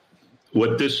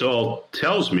what this all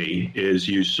tells me is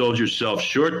you sold yourself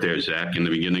short there, Zach, in the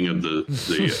beginning of the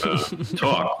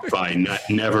talk by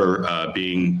never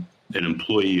being an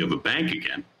employee of a bank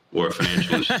again or a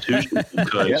financial institution,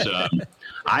 because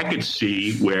I could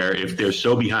see where if they're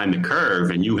so behind the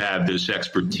curve and you have this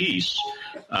expertise,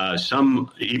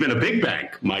 even a big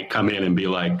bank might come in and be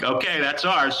like, okay, that's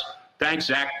ours. Thanks,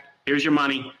 Zach. Here's your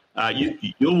money.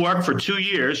 You'll work for 2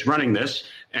 years running this,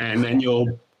 and then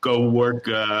you'll go work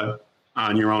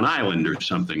on your own island or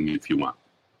something if you want.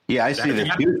 Yeah, I see the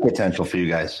huge potential for you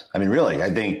guys. I mean, really,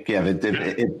 I think, and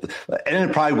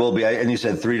it probably will be. And you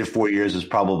said 3 to 4 years is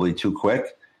probably too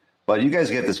quick, but you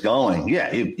guys get this going.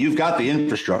 Yeah, you've got the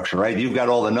infrastructure, right? You've got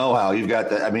all the know-how. You've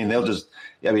got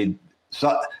so,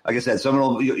 like I said,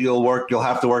 you'll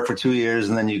have to work for 2 years,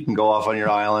 and then you can go off on your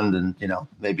island and,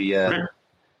 maybe.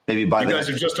 Maybe by you guys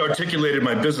have just articulated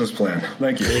my business plan.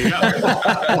 Thank you.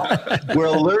 We're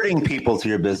alerting people to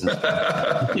your business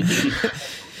plan.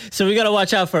 So we got to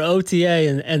watch out for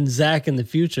OTA and Zach in the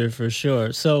future for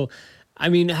sure. So, I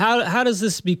mean, how does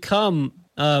this become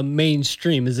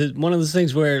mainstream? Is it one of those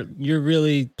things where you're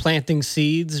really planting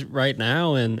seeds right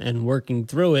now and working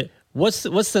through it? What's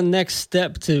the next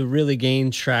step to really gain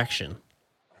traction?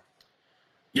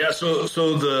 Yeah, so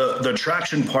the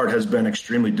traction part has been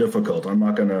extremely difficult. I'm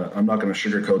not gonna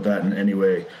sugarcoat that in any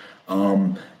way.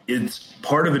 It's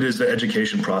part of it is the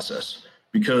education process,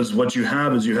 because what you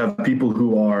have is people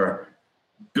who are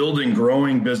building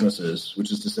growing businesses,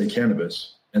 which is to say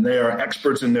cannabis, and they are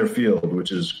experts in their field,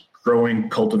 which is growing,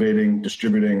 cultivating,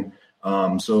 distributing.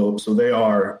 So they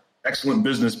are excellent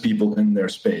business people in their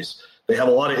space. They have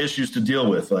a lot of issues to deal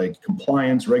with, like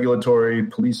compliance, regulatory,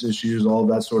 police issues, all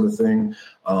that sort of thing.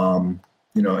 And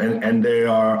they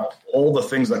are all the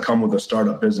things that come with a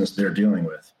startup business they're dealing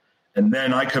with. And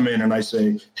then I come in and I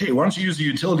say, hey, why don't you use the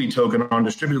utility token on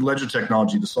distributed ledger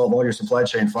technology to solve all your supply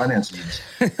chain finance needs?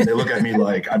 And they look at me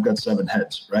like I've got 7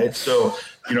 heads, right? So,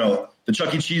 the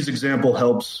Chuck E. Cheese example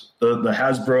helps. The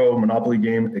Hasbro Monopoly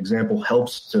game example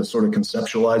helps to sort of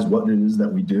conceptualize what it is that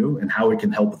we do and how it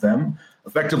can help them.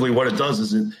 effectively what it does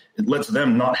is it lets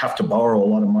them not have to borrow a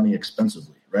lot of money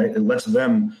expensively, right? It lets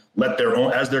them let their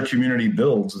own, as their community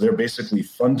builds, they're basically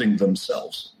funding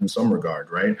themselves in some regard,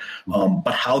 right?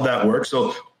 But how that works,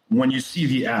 so when you see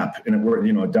the app and it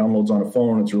downloads on a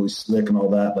phone, it's really slick and all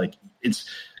that, like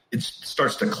it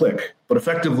starts to click, but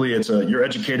effectively you're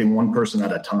educating one person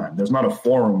at a time. There's not a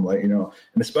forum and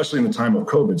especially in the time of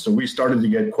COVID. So we started to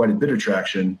get quite a bit of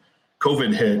traction.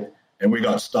 COVID hit and we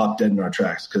got stopped dead in our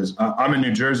tracks because I'm in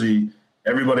New Jersey.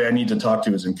 Everybody I need to talk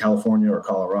to is in California or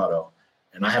Colorado,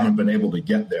 and I haven't been able to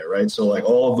get there. Right. So like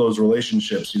all of those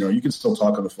relationships, you can still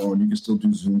talk on the phone, you can still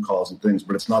do Zoom calls and things,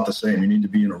 but it's not the same. You need to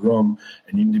be in a room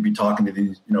and you need to be talking to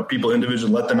these, people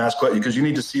individually, let them ask questions because you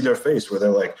need to see their face where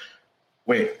they're like,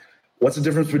 wait, what's the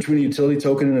difference between a utility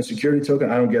token and a security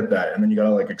token? I don't get that. And then you got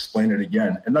to explain it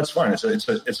again. And that's fine.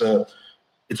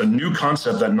 It's a new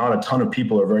concept that not a ton of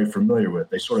people are very familiar with.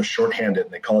 They sort of shorthand it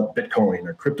and they call it Bitcoin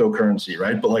or cryptocurrency,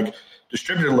 right? But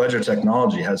distributed ledger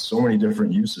technology has so many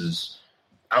different uses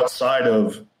outside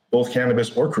of both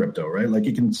cannabis or crypto, right?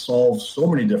 It can solve so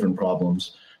many different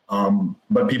problems,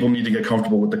 but people need to get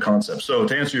comfortable with the concept. So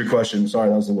to answer your question, sorry,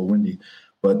 that was a little windy.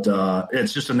 But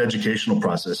it's just an educational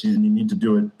process. You need to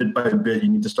do it bit by bit. You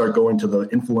need to start going to the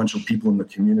influential people in the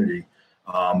community,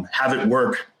 have it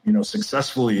work,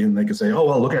 successfully. And they can say, oh,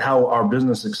 well, look at how our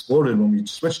business exploded when we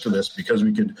switched to this because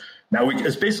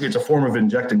it's a form of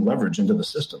injecting leverage into the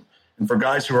system. And for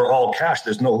guys who are all cash,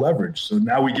 there's no leverage. So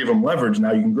now we give them leverage.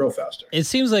 Now you can grow faster. It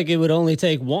seems like it would only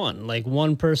take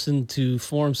one person to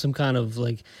form some kind of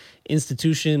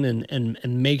institution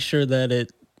and make sure that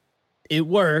it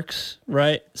works,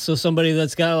 right? So somebody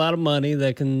that's got a lot of money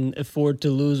that can afford to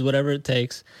lose whatever it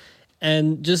takes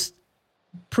and just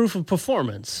proof of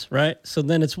performance, right? So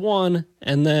then it's one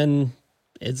and then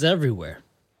it's everywhere.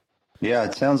 Yeah,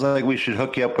 it sounds like we should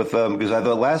hook you up with because I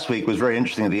thought last week was very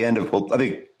interesting at the end of, I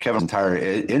think Kevin's entire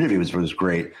interview was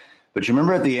great. But you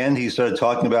remember at the end, he started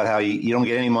talking about how you don't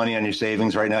get any money on your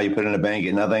savings right now. You put it in a bank,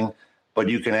 get nothing. But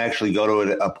you can actually go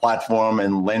to a platform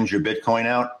and lend your Bitcoin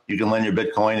out. You can lend your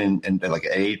Bitcoin and at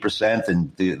 8%,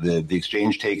 and the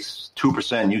exchange takes 2%.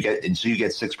 So you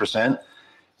get 6%.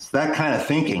 It's that kind of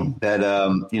thinking that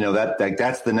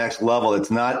that's the next level.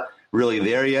 It's not really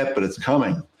there yet, but it's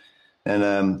coming.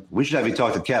 And we should have you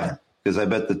talk to Kevin because I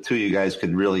bet the two of you guys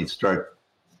could really start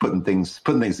putting things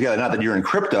together. Not that you're in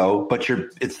crypto, but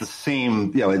it's the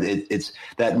same. It's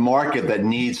that market that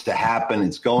needs to happen.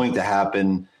 It's going to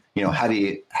happen. How do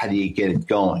you get it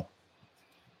going?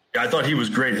 Yeah, I thought he was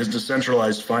great. His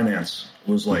decentralized finance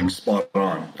was spot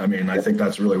on. I mean, I think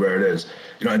that's really where it is.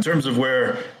 In terms of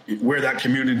where that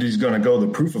community is going to go, the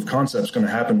proof of concept is going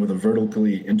to happen with a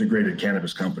vertically integrated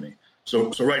cannabis company.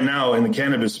 So right now in the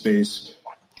cannabis space,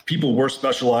 people were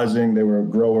specializing. They were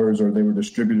growers or they were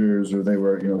distributors or they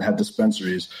were, had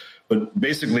dispensaries. But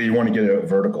basically you want to get a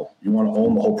vertical. You want to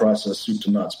own the whole process, soup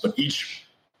to nuts. But each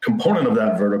component of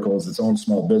that vertical is its own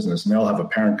small business, and they all have a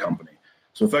parent company.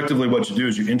 So effectively what you do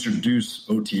is you introduce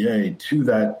OTA to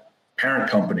that parent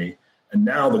company, and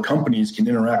now the companies can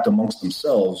interact amongst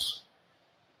themselves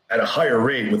at a higher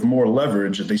rate with more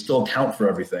leverage. They still account for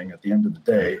everything at the end of the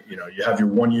day. You have your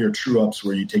 1 year true ups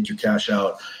where you take your cash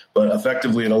out, but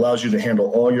effectively it allows you to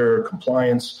handle all your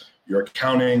compliance, your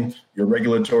accounting, your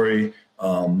regulatory,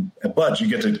 but you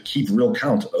get to keep real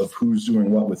count of who's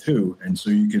doing what with who. And so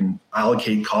you can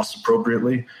allocate costs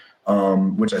appropriately,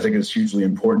 which I think is hugely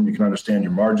important. You can understand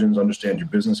your margins, understand your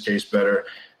business case better.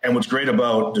 And what's great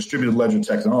about distributed ledger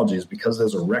technology is because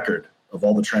there's a record of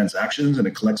all the transactions and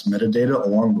it collects metadata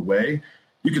along the way,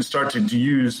 you can start to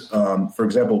use, for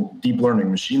example, deep learning,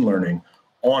 machine learning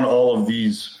on all of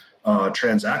these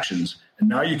transactions. And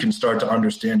now you can start to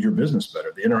understand your business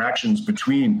better, the interactions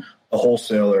between a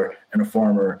wholesaler and a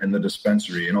farmer and the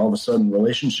dispensary. And all of a sudden,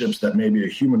 relationships that maybe a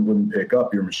human wouldn't pick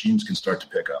up, your machines can start to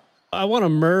pick up. I want to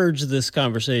merge this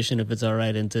conversation, if it's all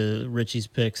right, into Richie's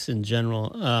picks in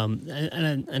general,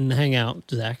 and hang out,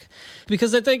 Zach,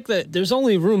 because I think that there's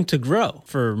only room to grow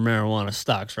for marijuana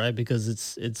stocks, right? Because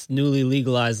it's newly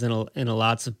legalized in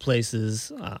lots of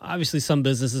places. Obviously, some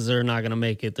businesses are not going to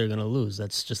make it; they're going to lose.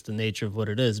 That's just the nature of what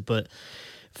it is. But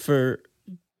for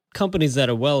companies that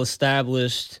are well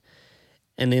established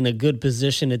and in a good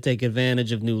position to take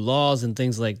advantage of new laws and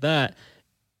things like that.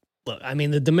 Look, I mean,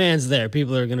 the demand's there.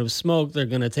 People are going to smoke. They're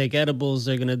going to take edibles.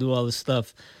 They're going to do all this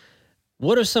stuff.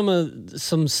 What are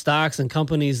some stocks and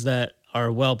companies that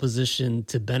are well positioned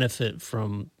to benefit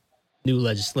from new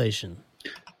legislation?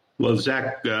 Well,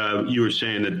 Zach, you were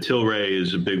saying that Tilray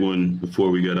is a big one before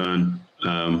we got on.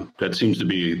 That seems to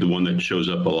be the one that shows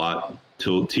up a lot.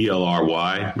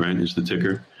 TLRY, right, is the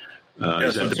ticker.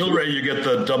 So Tilray, you get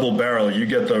the double barrel. You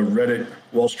get the Reddit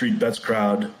Wall Street Bets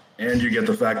crowd, and you get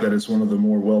the fact that it's one of the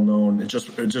more well-known. It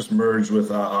just merged with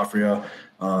Afria,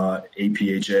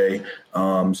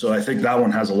 APHA. So I think that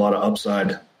one has a lot of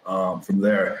upside from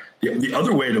there. The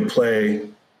other way to play,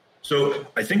 so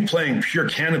I think playing pure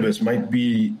cannabis might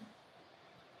be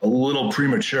a little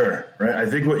premature, right? I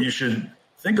think what you should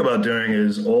think about doing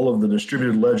is all of the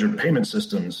distributed ledger payment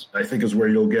systems, I think is where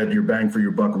you'll get your bang for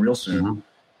your buck real soon.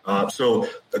 So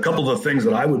a couple of the things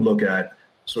that I would look at,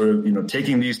 sort of,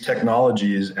 taking these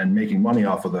technologies and making money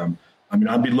off of them. I mean,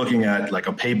 I'd be looking at like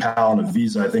a PayPal and a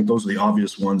Visa. I think those are the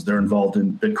obvious ones. They're involved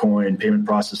in Bitcoin, payment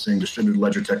processing, distributed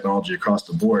ledger technology across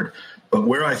the board. But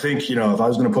where I think, if I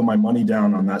was going to put my money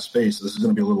down on that space, this is going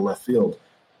to be a little left field.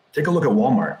 Take a look at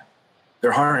Walmart.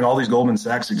 They're hiring all these Goldman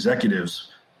Sachs executives.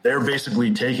 They're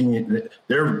basically taking it.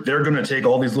 They're going to take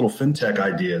all these little fintech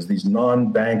ideas, these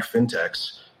non-bank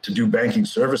fintechs, to do banking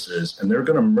services, and they're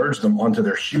going to merge them onto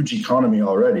their huge economy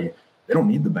already. They don't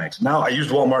need the banks. Now, I used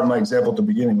Walmart in my example at the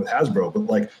beginning with Hasbro,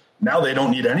 but now they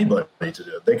don't need anybody to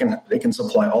do it. They can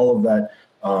supply all of that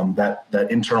that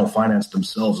internal finance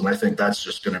themselves, and I think that's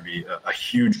just going to be a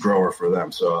huge grower for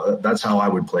them. So that's how I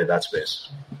would play that space.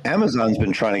 Amazon's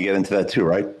been trying to get into that too,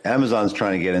 right? Amazon's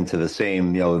trying to get into the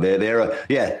same.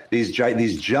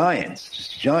 These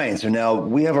giants are now.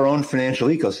 We have our own financial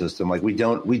ecosystem. Like we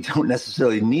don't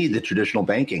necessarily need the traditional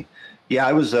banking. Yeah,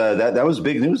 I was that was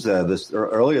big news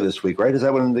earlier this week, right? Is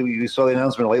that when you saw the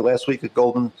announcement late last week at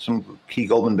Goldman, some key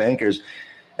Goldman bankers?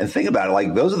 And think about it,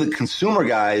 like those are the consumer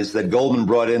guys that Goldman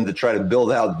brought in to try to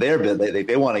build out their bit.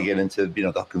 They want to get into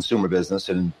the consumer business,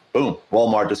 and boom,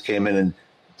 Walmart just came in and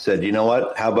said, you know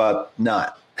what? How about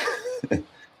not?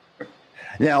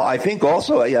 Now, I think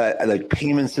also like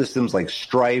payment systems like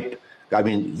Stripe. I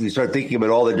mean, you start thinking about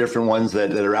all the different ones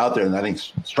that are out there, and I think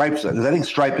Stripe is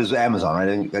Amazon. Right?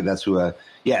 I think that's who.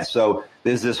 So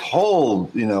there's this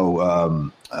whole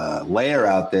layer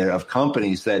out there of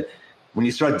companies that, when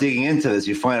you start digging into this,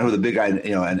 you find out who the big guy,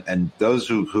 and those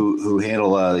who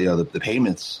handle the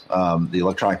payments, the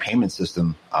electronic payment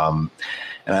system.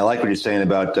 And I like what you're saying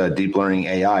about deep learning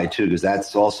AI too, because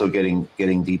that's also getting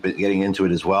into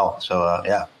it as well. So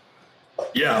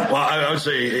Yeah, well, I would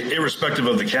say, irrespective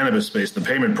of the cannabis space, the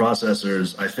payment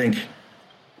processors, I think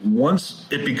once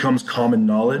it becomes common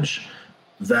knowledge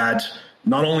that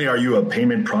not only are you a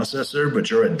payment processor, but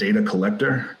you're a data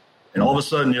collector, and all of a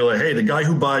sudden you're like, hey, the guy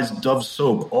who buys Dove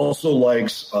soap also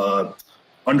likes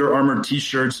Under Armour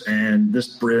T-shirts and this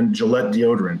brand Gillette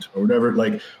deodorant or whatever.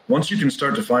 Like, once you can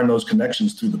start to find those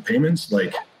connections through the payments,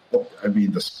 the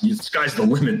sky's the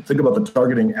limit. Think about the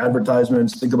targeting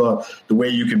advertisements. Think about the way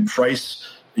you can price.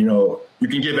 You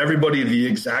can give everybody the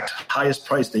exact highest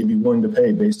price they'd be willing to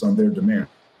pay based on their demand.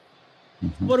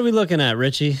 What are we looking at,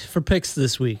 Richie, for picks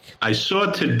this week? I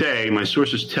saw today, my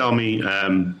sources tell me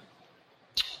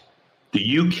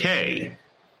the UK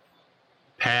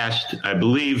passed, I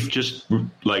believe, just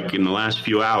like in the last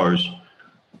few hours,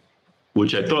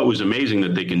 which I thought was amazing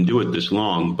that they can do it this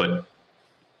long, but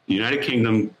the United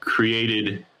Kingdom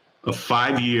created a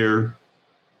 5-year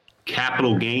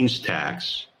capital gains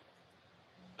tax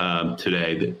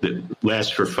today that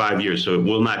lasts for 5 years, so it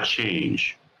will not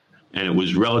change, and it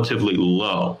was relatively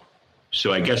low.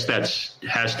 So I guess that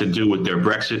has to do with their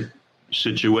Brexit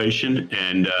situation,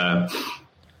 and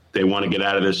they want to get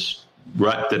out of this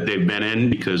rut that they've been in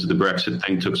because the Brexit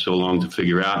thing took so long to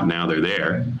figure out, and now they're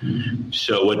there.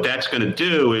 So what that's going to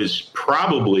do is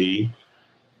probably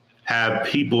have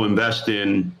people invest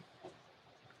in,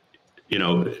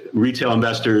 retail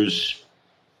investors,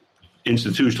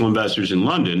 institutional investors in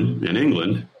London and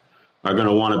England are going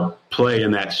to want to play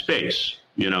in that space,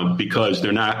 because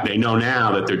they know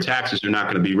now that their taxes are not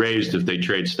going to be raised if they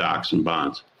trade stocks and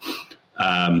bonds.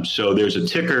 So there's a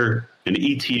ticker, an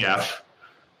ETF,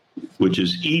 which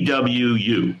is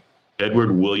EWU,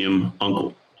 Edward William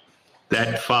Uncle.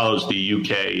 That follows the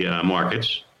UK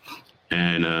markets,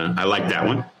 and I like that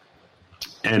one.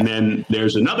 And then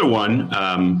there's another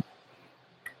one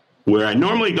where I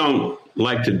normally don't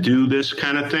like to do this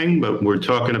kind of thing, but we're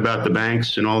talking about the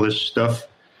banks and all this stuff.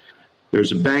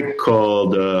 There's a bank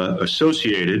called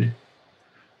Associated,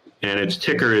 and its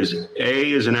ticker is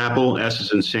A as in Apple, S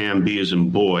as in Sam, B as in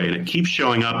boy, and it keeps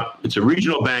showing up. It's a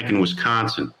regional bank in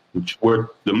Wisconsin, which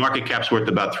the market cap's worth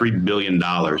about $3 billion,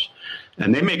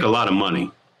 and they make a lot of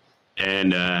money. And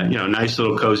nice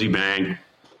little cozy bank,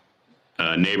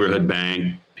 neighborhood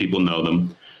bank, people know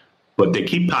them, but they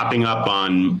keep popping up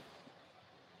on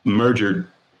merger,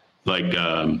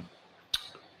 they're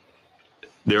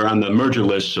on the merger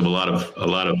lists of a lot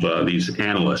of these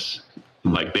analysts.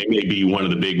 Like they may be one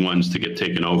of the big ones to get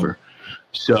taken over.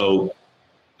 So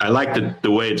I like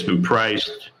the way it's been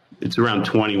priced. It's around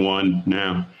 21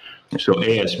 now. So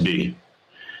ASB.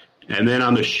 And then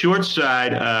on the short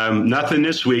side, nothing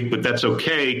this week, but that's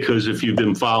okay, because if you've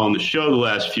been following the show the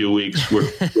last few weeks, we're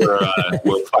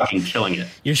fucking killing it.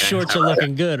 Your shorts are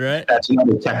looking good, right? That's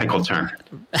another technical term,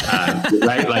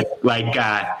 right? Like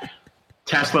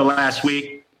Tesla last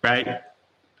week, right?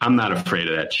 I'm not afraid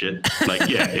of that shit. Like,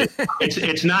 yeah,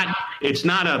 it's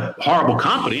not a horrible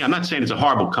company. I'm not saying it's a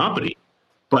horrible company,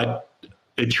 but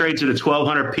it trades at a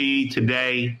 1200p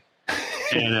today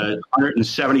and a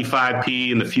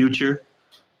 175p in the future.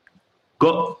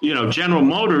 General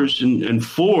Motors and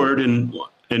Ford and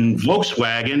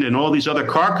Volkswagen and all these other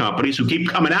car companies who keep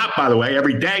coming out, by the way,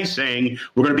 every day saying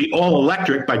we're going to be all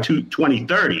electric by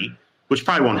 2030, which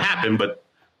probably won't happen, but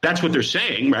that's what they're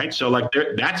saying, right? So like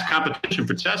that's competition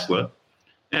for Tesla.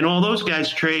 And all those guys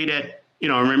trade at,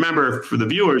 and remember for the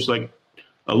viewers, like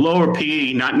a lower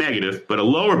PE, not negative, but a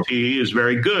lower PE is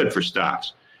very good for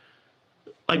stocks.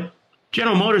 Like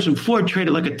General Motors and Ford trade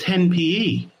at like a 10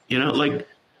 PE, like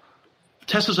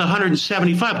Tesla's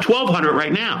 175, 1,200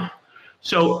 right now.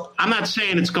 So I'm not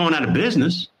saying it's going out of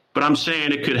business, but I'm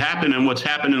saying it could happen. And what's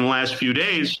happened in the last few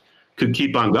days could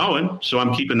keep on going. So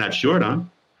I'm keeping that short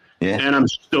on. Yeah. And I'm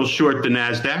still short the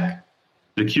NASDAQ.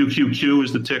 The QQQ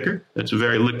is the ticker. That's a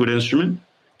very liquid instrument.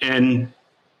 And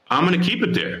I'm going to keep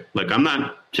it there. Like, I'm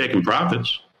not taking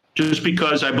profits just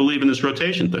because I believe in this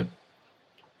rotation thing.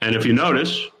 And if you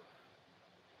notice,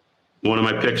 one of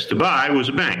my picks to buy was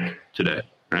a bank today,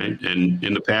 right? And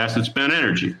in the past, it's been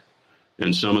energy.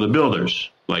 And some of the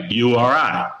builders, like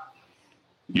URI,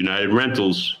 United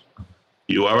Rentals,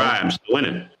 URI, I'm still in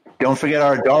it. Don't forget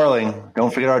our darling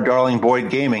Boyd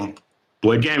Gaming.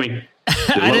 Boyd Gaming.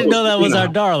 I didn't know that was our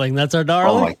darling. That's our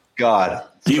darling? Oh, my God.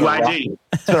 BYD.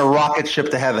 It's going to rocket ship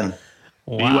to heaven.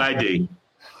 Wow. BYD.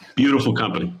 Beautiful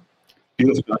company.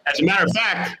 Beautiful. As a matter of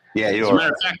fact,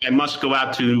 I must go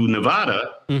out to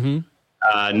Nevada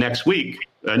next week.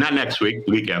 Not next week,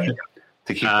 the week after.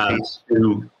 To keep the peace.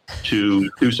 To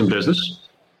do some business.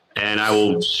 And I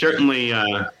will certainly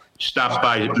stop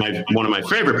by one of my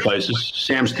favorite places,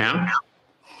 Sam's Town,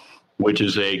 which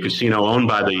is a casino owned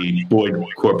by the Boyd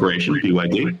Corporation,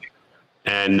 BYD.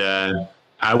 And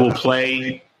I will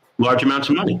play large amounts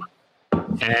of money.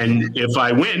 And if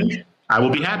I win, I will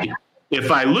be happy.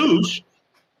 If I lose,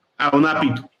 I will not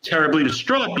be terribly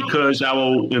distraught because I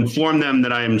will inform them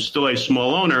that I am still a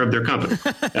small owner of their company.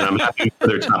 And I'm happy for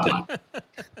their top line.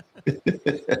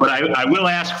 But I will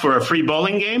ask for a free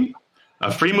bowling game,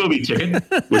 a free movie ticket,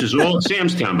 which is all at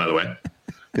Sam's Town, by the way,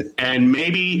 and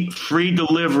maybe free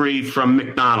delivery from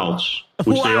McDonald's,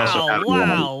 which they also have.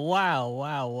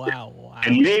 Wow.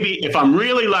 And maybe if I'm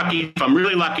really lucky and I'm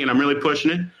really pushing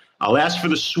it, I'll ask for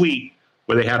the suite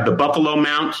where they have the buffalo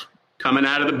mount coming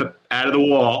out of the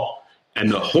wall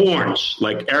and the horns,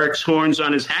 like Eric's horns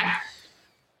on his hat.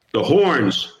 The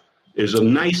horns is a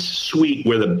nice suite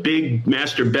where the big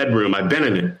master bedroom, I've been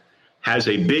in it, has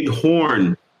a big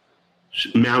horn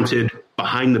mounted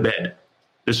behind the bed.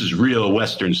 This is real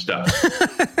Western stuff.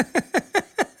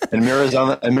 And mirrors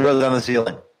on the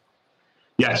ceiling.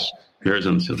 Yes, mirrors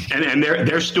on the ceiling. And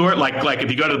their store, like if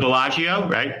you go to Bellagio,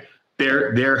 right?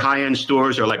 Their high-end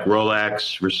stores are like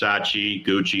Rolex, Versace,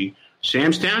 Gucci.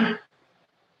 Sam's Town,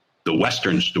 the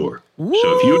Western store. Woo!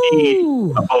 So if you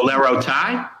need a bolero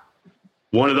tie,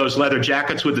 one of those leather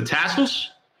jackets with the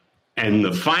tassels, and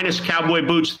the finest cowboy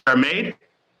boots that are made,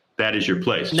 that is your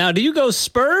place. Now, do you go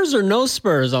spurs or no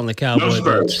spurs on the cowboy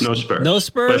boots? No spurs. No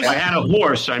spurs? But if I had a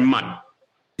horse, I might.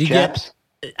 You chaps?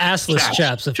 Get assless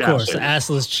chaps, of course. Yeah.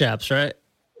 Assless chaps, right?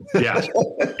 Yes.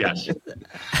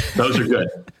 Those are good.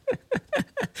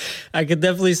 I could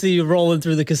definitely see you rolling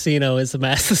through the casino in some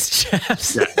assless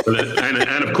chaps. Yeah,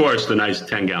 and of course, the nice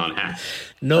 10-gallon hat.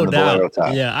 No doubt.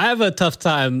 Yeah, I have a tough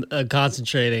time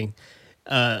concentrating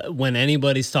when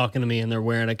anybody's talking to me and they're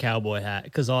wearing a cowboy hat,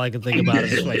 because all I can think about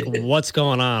is like, what's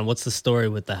going on? What's the story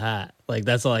with the hat? Like,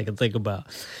 that's all I can think about.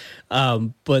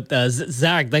 But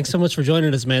Zach, thanks so much for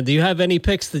joining us, man. Do you have any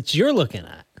picks that you're looking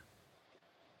at?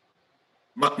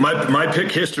 My pick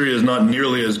history is not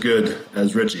nearly as good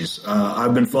as Richie's.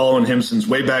 I've been following him since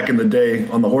way back in the day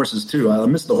on the horses too. I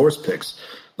miss the horse picks.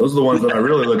 Those are the ones that I'm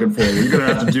really looking for. You're going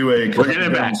to have to do a. We're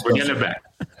getting it back.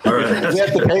 All right. We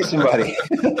have to pay somebody.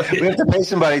 We have to pay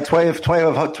somebody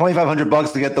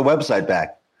 $2,500 to get the website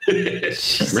back.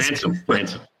 Ransom.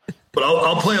 But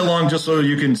I'll play along just so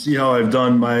you can see how I've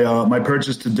done. My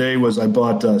purchase today was I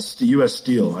bought U.S.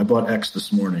 Steel. I bought X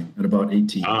this morning at about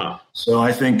 18. So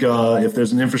I think if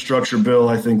there's an infrastructure bill,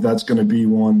 I think that's going to be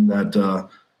one that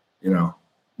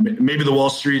maybe the Wall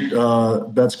Street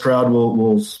bets crowd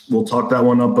will talk that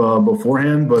one up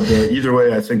beforehand. But either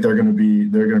way, I think they're going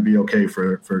to be okay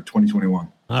for 2021.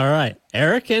 All right,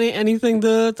 Eric, anything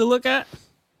to look at?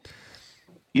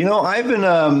 I've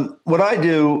been what I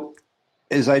do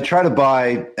is I try to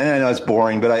buy, and I know it's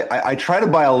boring, but I try to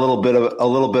buy a little bit of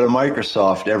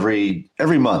Microsoft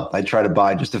every month. I try to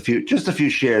buy just a few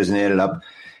shares and add it up.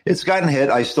 It's gotten hit.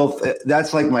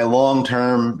 That's like my long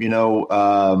term,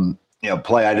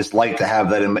 play. I just like to have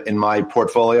that in my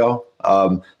portfolio.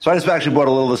 So I just actually bought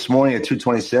a little this morning at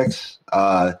 226.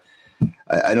 I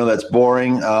know that's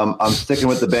boring. I'm sticking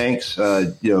with the banks.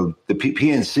 The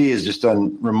PNC has just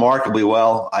done remarkably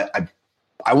well.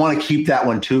 I want to keep that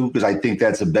one too because I think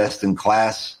that's the best in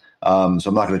class. So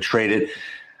I'm not going to trade it.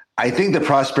 I think the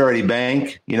Prosperity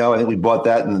Bank, I think we bought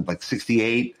that in like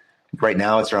 68. Right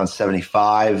now it's around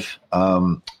 75.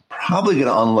 Probably going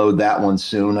to unload that one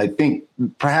soon. I think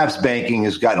perhaps banking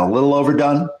has gotten a little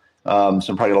overdone. So I'm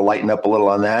probably going to lighten up a little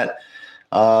on that.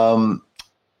 Other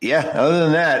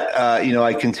than that,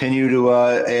 I continue to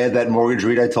add that mortgage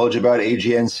REIT I told you about,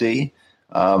 AGNC.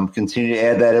 Continue to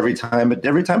add that every time it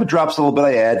drops a little bit,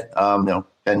 I add,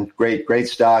 and great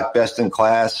stock, best in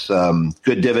class,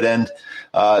 good dividend.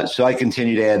 So I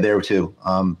continue to add there too.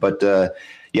 And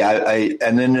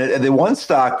then the one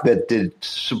stock that did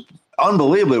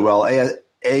unbelievably well,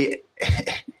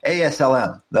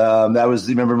 ASLM. That was,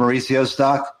 remember Mauricio's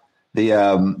stock?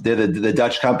 The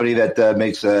Dutch company that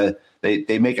makes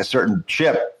they make a certain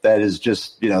chip that is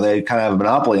just, they kind of have a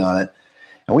monopoly on it.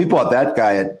 And we bought that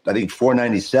guy at, I think,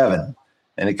 $497,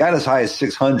 and it got as high as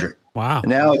 $600. Wow. And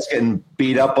now it's getting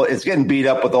beat up. It's getting beat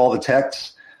up with all the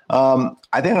techs. I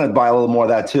think I'm going to buy a little more of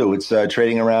that too. It's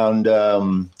trading around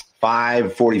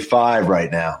 $545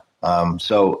 right now.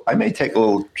 So I may take a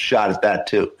little shot at that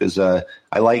too, because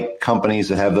I like companies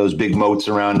that have those big moats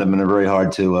around them and are very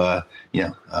hard to,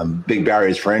 big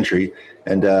barriers for entry.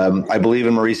 And I believe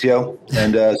in Mauricio,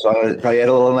 and so I'm going to probably add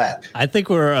a little of that. I think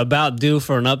we're about due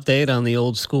for an update on the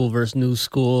old school versus new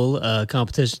school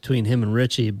competition between him and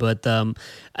Richie. But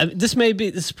this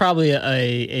is probably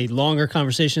a longer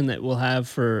conversation that we'll have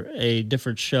for a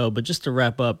different show. But just to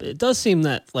wrap up, it does seem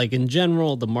that, like in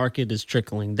general, the market is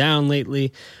trickling down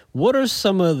lately. What are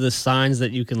some of the signs that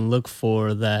you can look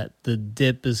for that the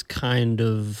dip is kind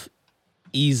of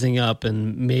easing up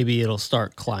and maybe it'll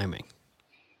start climbing?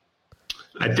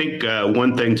 I think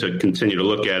one thing to continue to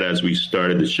look at, as we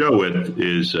started the show with,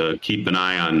 is keep an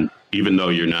eye on, even though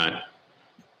you're not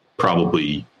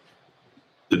probably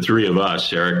the three of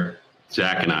us, Eric,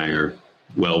 Zach, and I are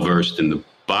well versed in the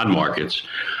bond markets,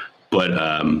 but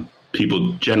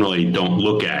people generally don't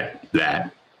look at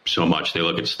that so much. They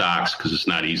look at stocks because it's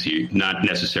not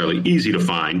necessarily easy to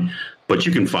find, but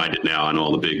you can find it now on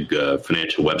all the big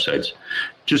financial websites.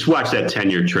 Just watch that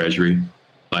 10-year Treasury.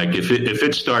 Like if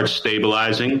it starts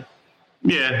stabilizing,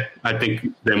 I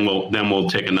think then we'll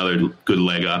take another good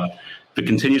leg up. If it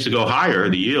continues to go higher,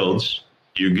 the yields,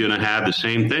 you're going to have the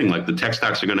same thing. Like the tech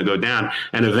stocks are going to go down,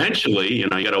 and eventually, you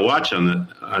got to watch on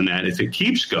that. If it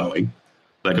keeps going,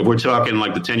 like if we're talking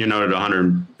like the 10-year note at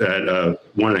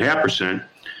 1.5%,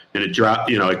 and it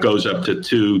it goes up to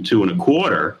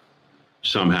 2.25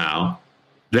 somehow,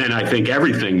 then I think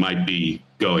everything might be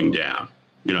going down.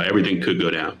 Everything could go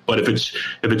down. But if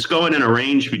it's going in a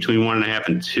range between 1.5%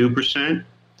 and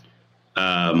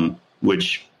 2%,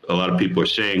 which a lot of people are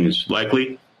saying is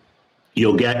likely,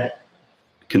 you'll get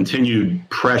continued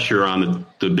pressure on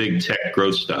the big tech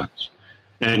growth stocks.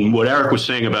 And what Eric was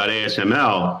saying about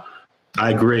ASML,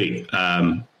 I agree.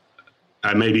 I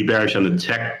may be bearish on the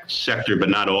tech sector, but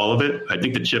not all of it. I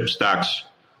think the chip stocks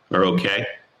are okay.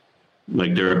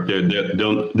 Like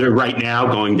they're right now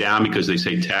going down because they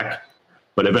say tech.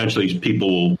 But eventually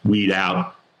people will weed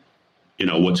out,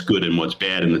 what's good and what's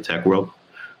bad in the tech world.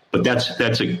 But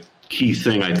that's a key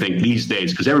thing, I think, these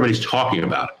days, because everybody's talking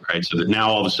about it, right? So that now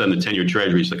all of a sudden the 10-year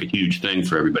Treasury is like a huge thing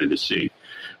for everybody to see.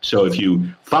 So if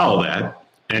you follow that,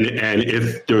 and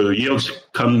if the yields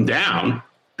come down,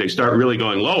 they start really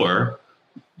going lower,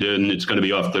 then it's going to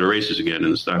be off to the races again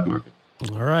in the stock market.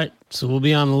 All right. So we'll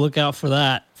be on the lookout for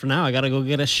that. For now, I got to go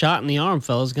get a shot in the arm,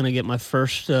 fellas. Going to get my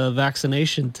first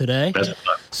vaccination today. Best of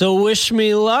luck. So wish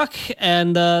me luck.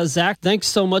 And Zach, thanks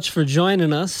so much for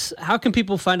joining us. How can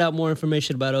people find out more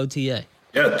information about OTA?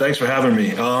 Yeah, thanks for having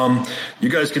me. You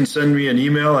guys can send me an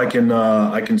email. I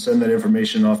can send that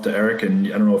information off to Eric, and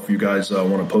I don't know if you guys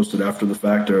want to post it after the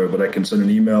fact, but I can send an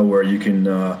email where you can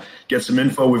get some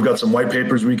info. We've got some white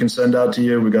papers we can send out to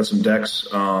you. We've got some decks.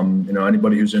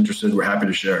 Anybody who's interested, we're happy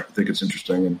to share. I think it's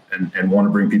interesting and want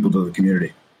to bring people to the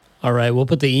community. All right, we'll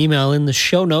put the email in the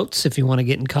show notes if you want to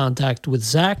get in contact with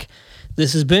Zach.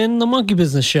 This has been the Monkey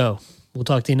Business Show. We'll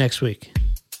talk to you next week.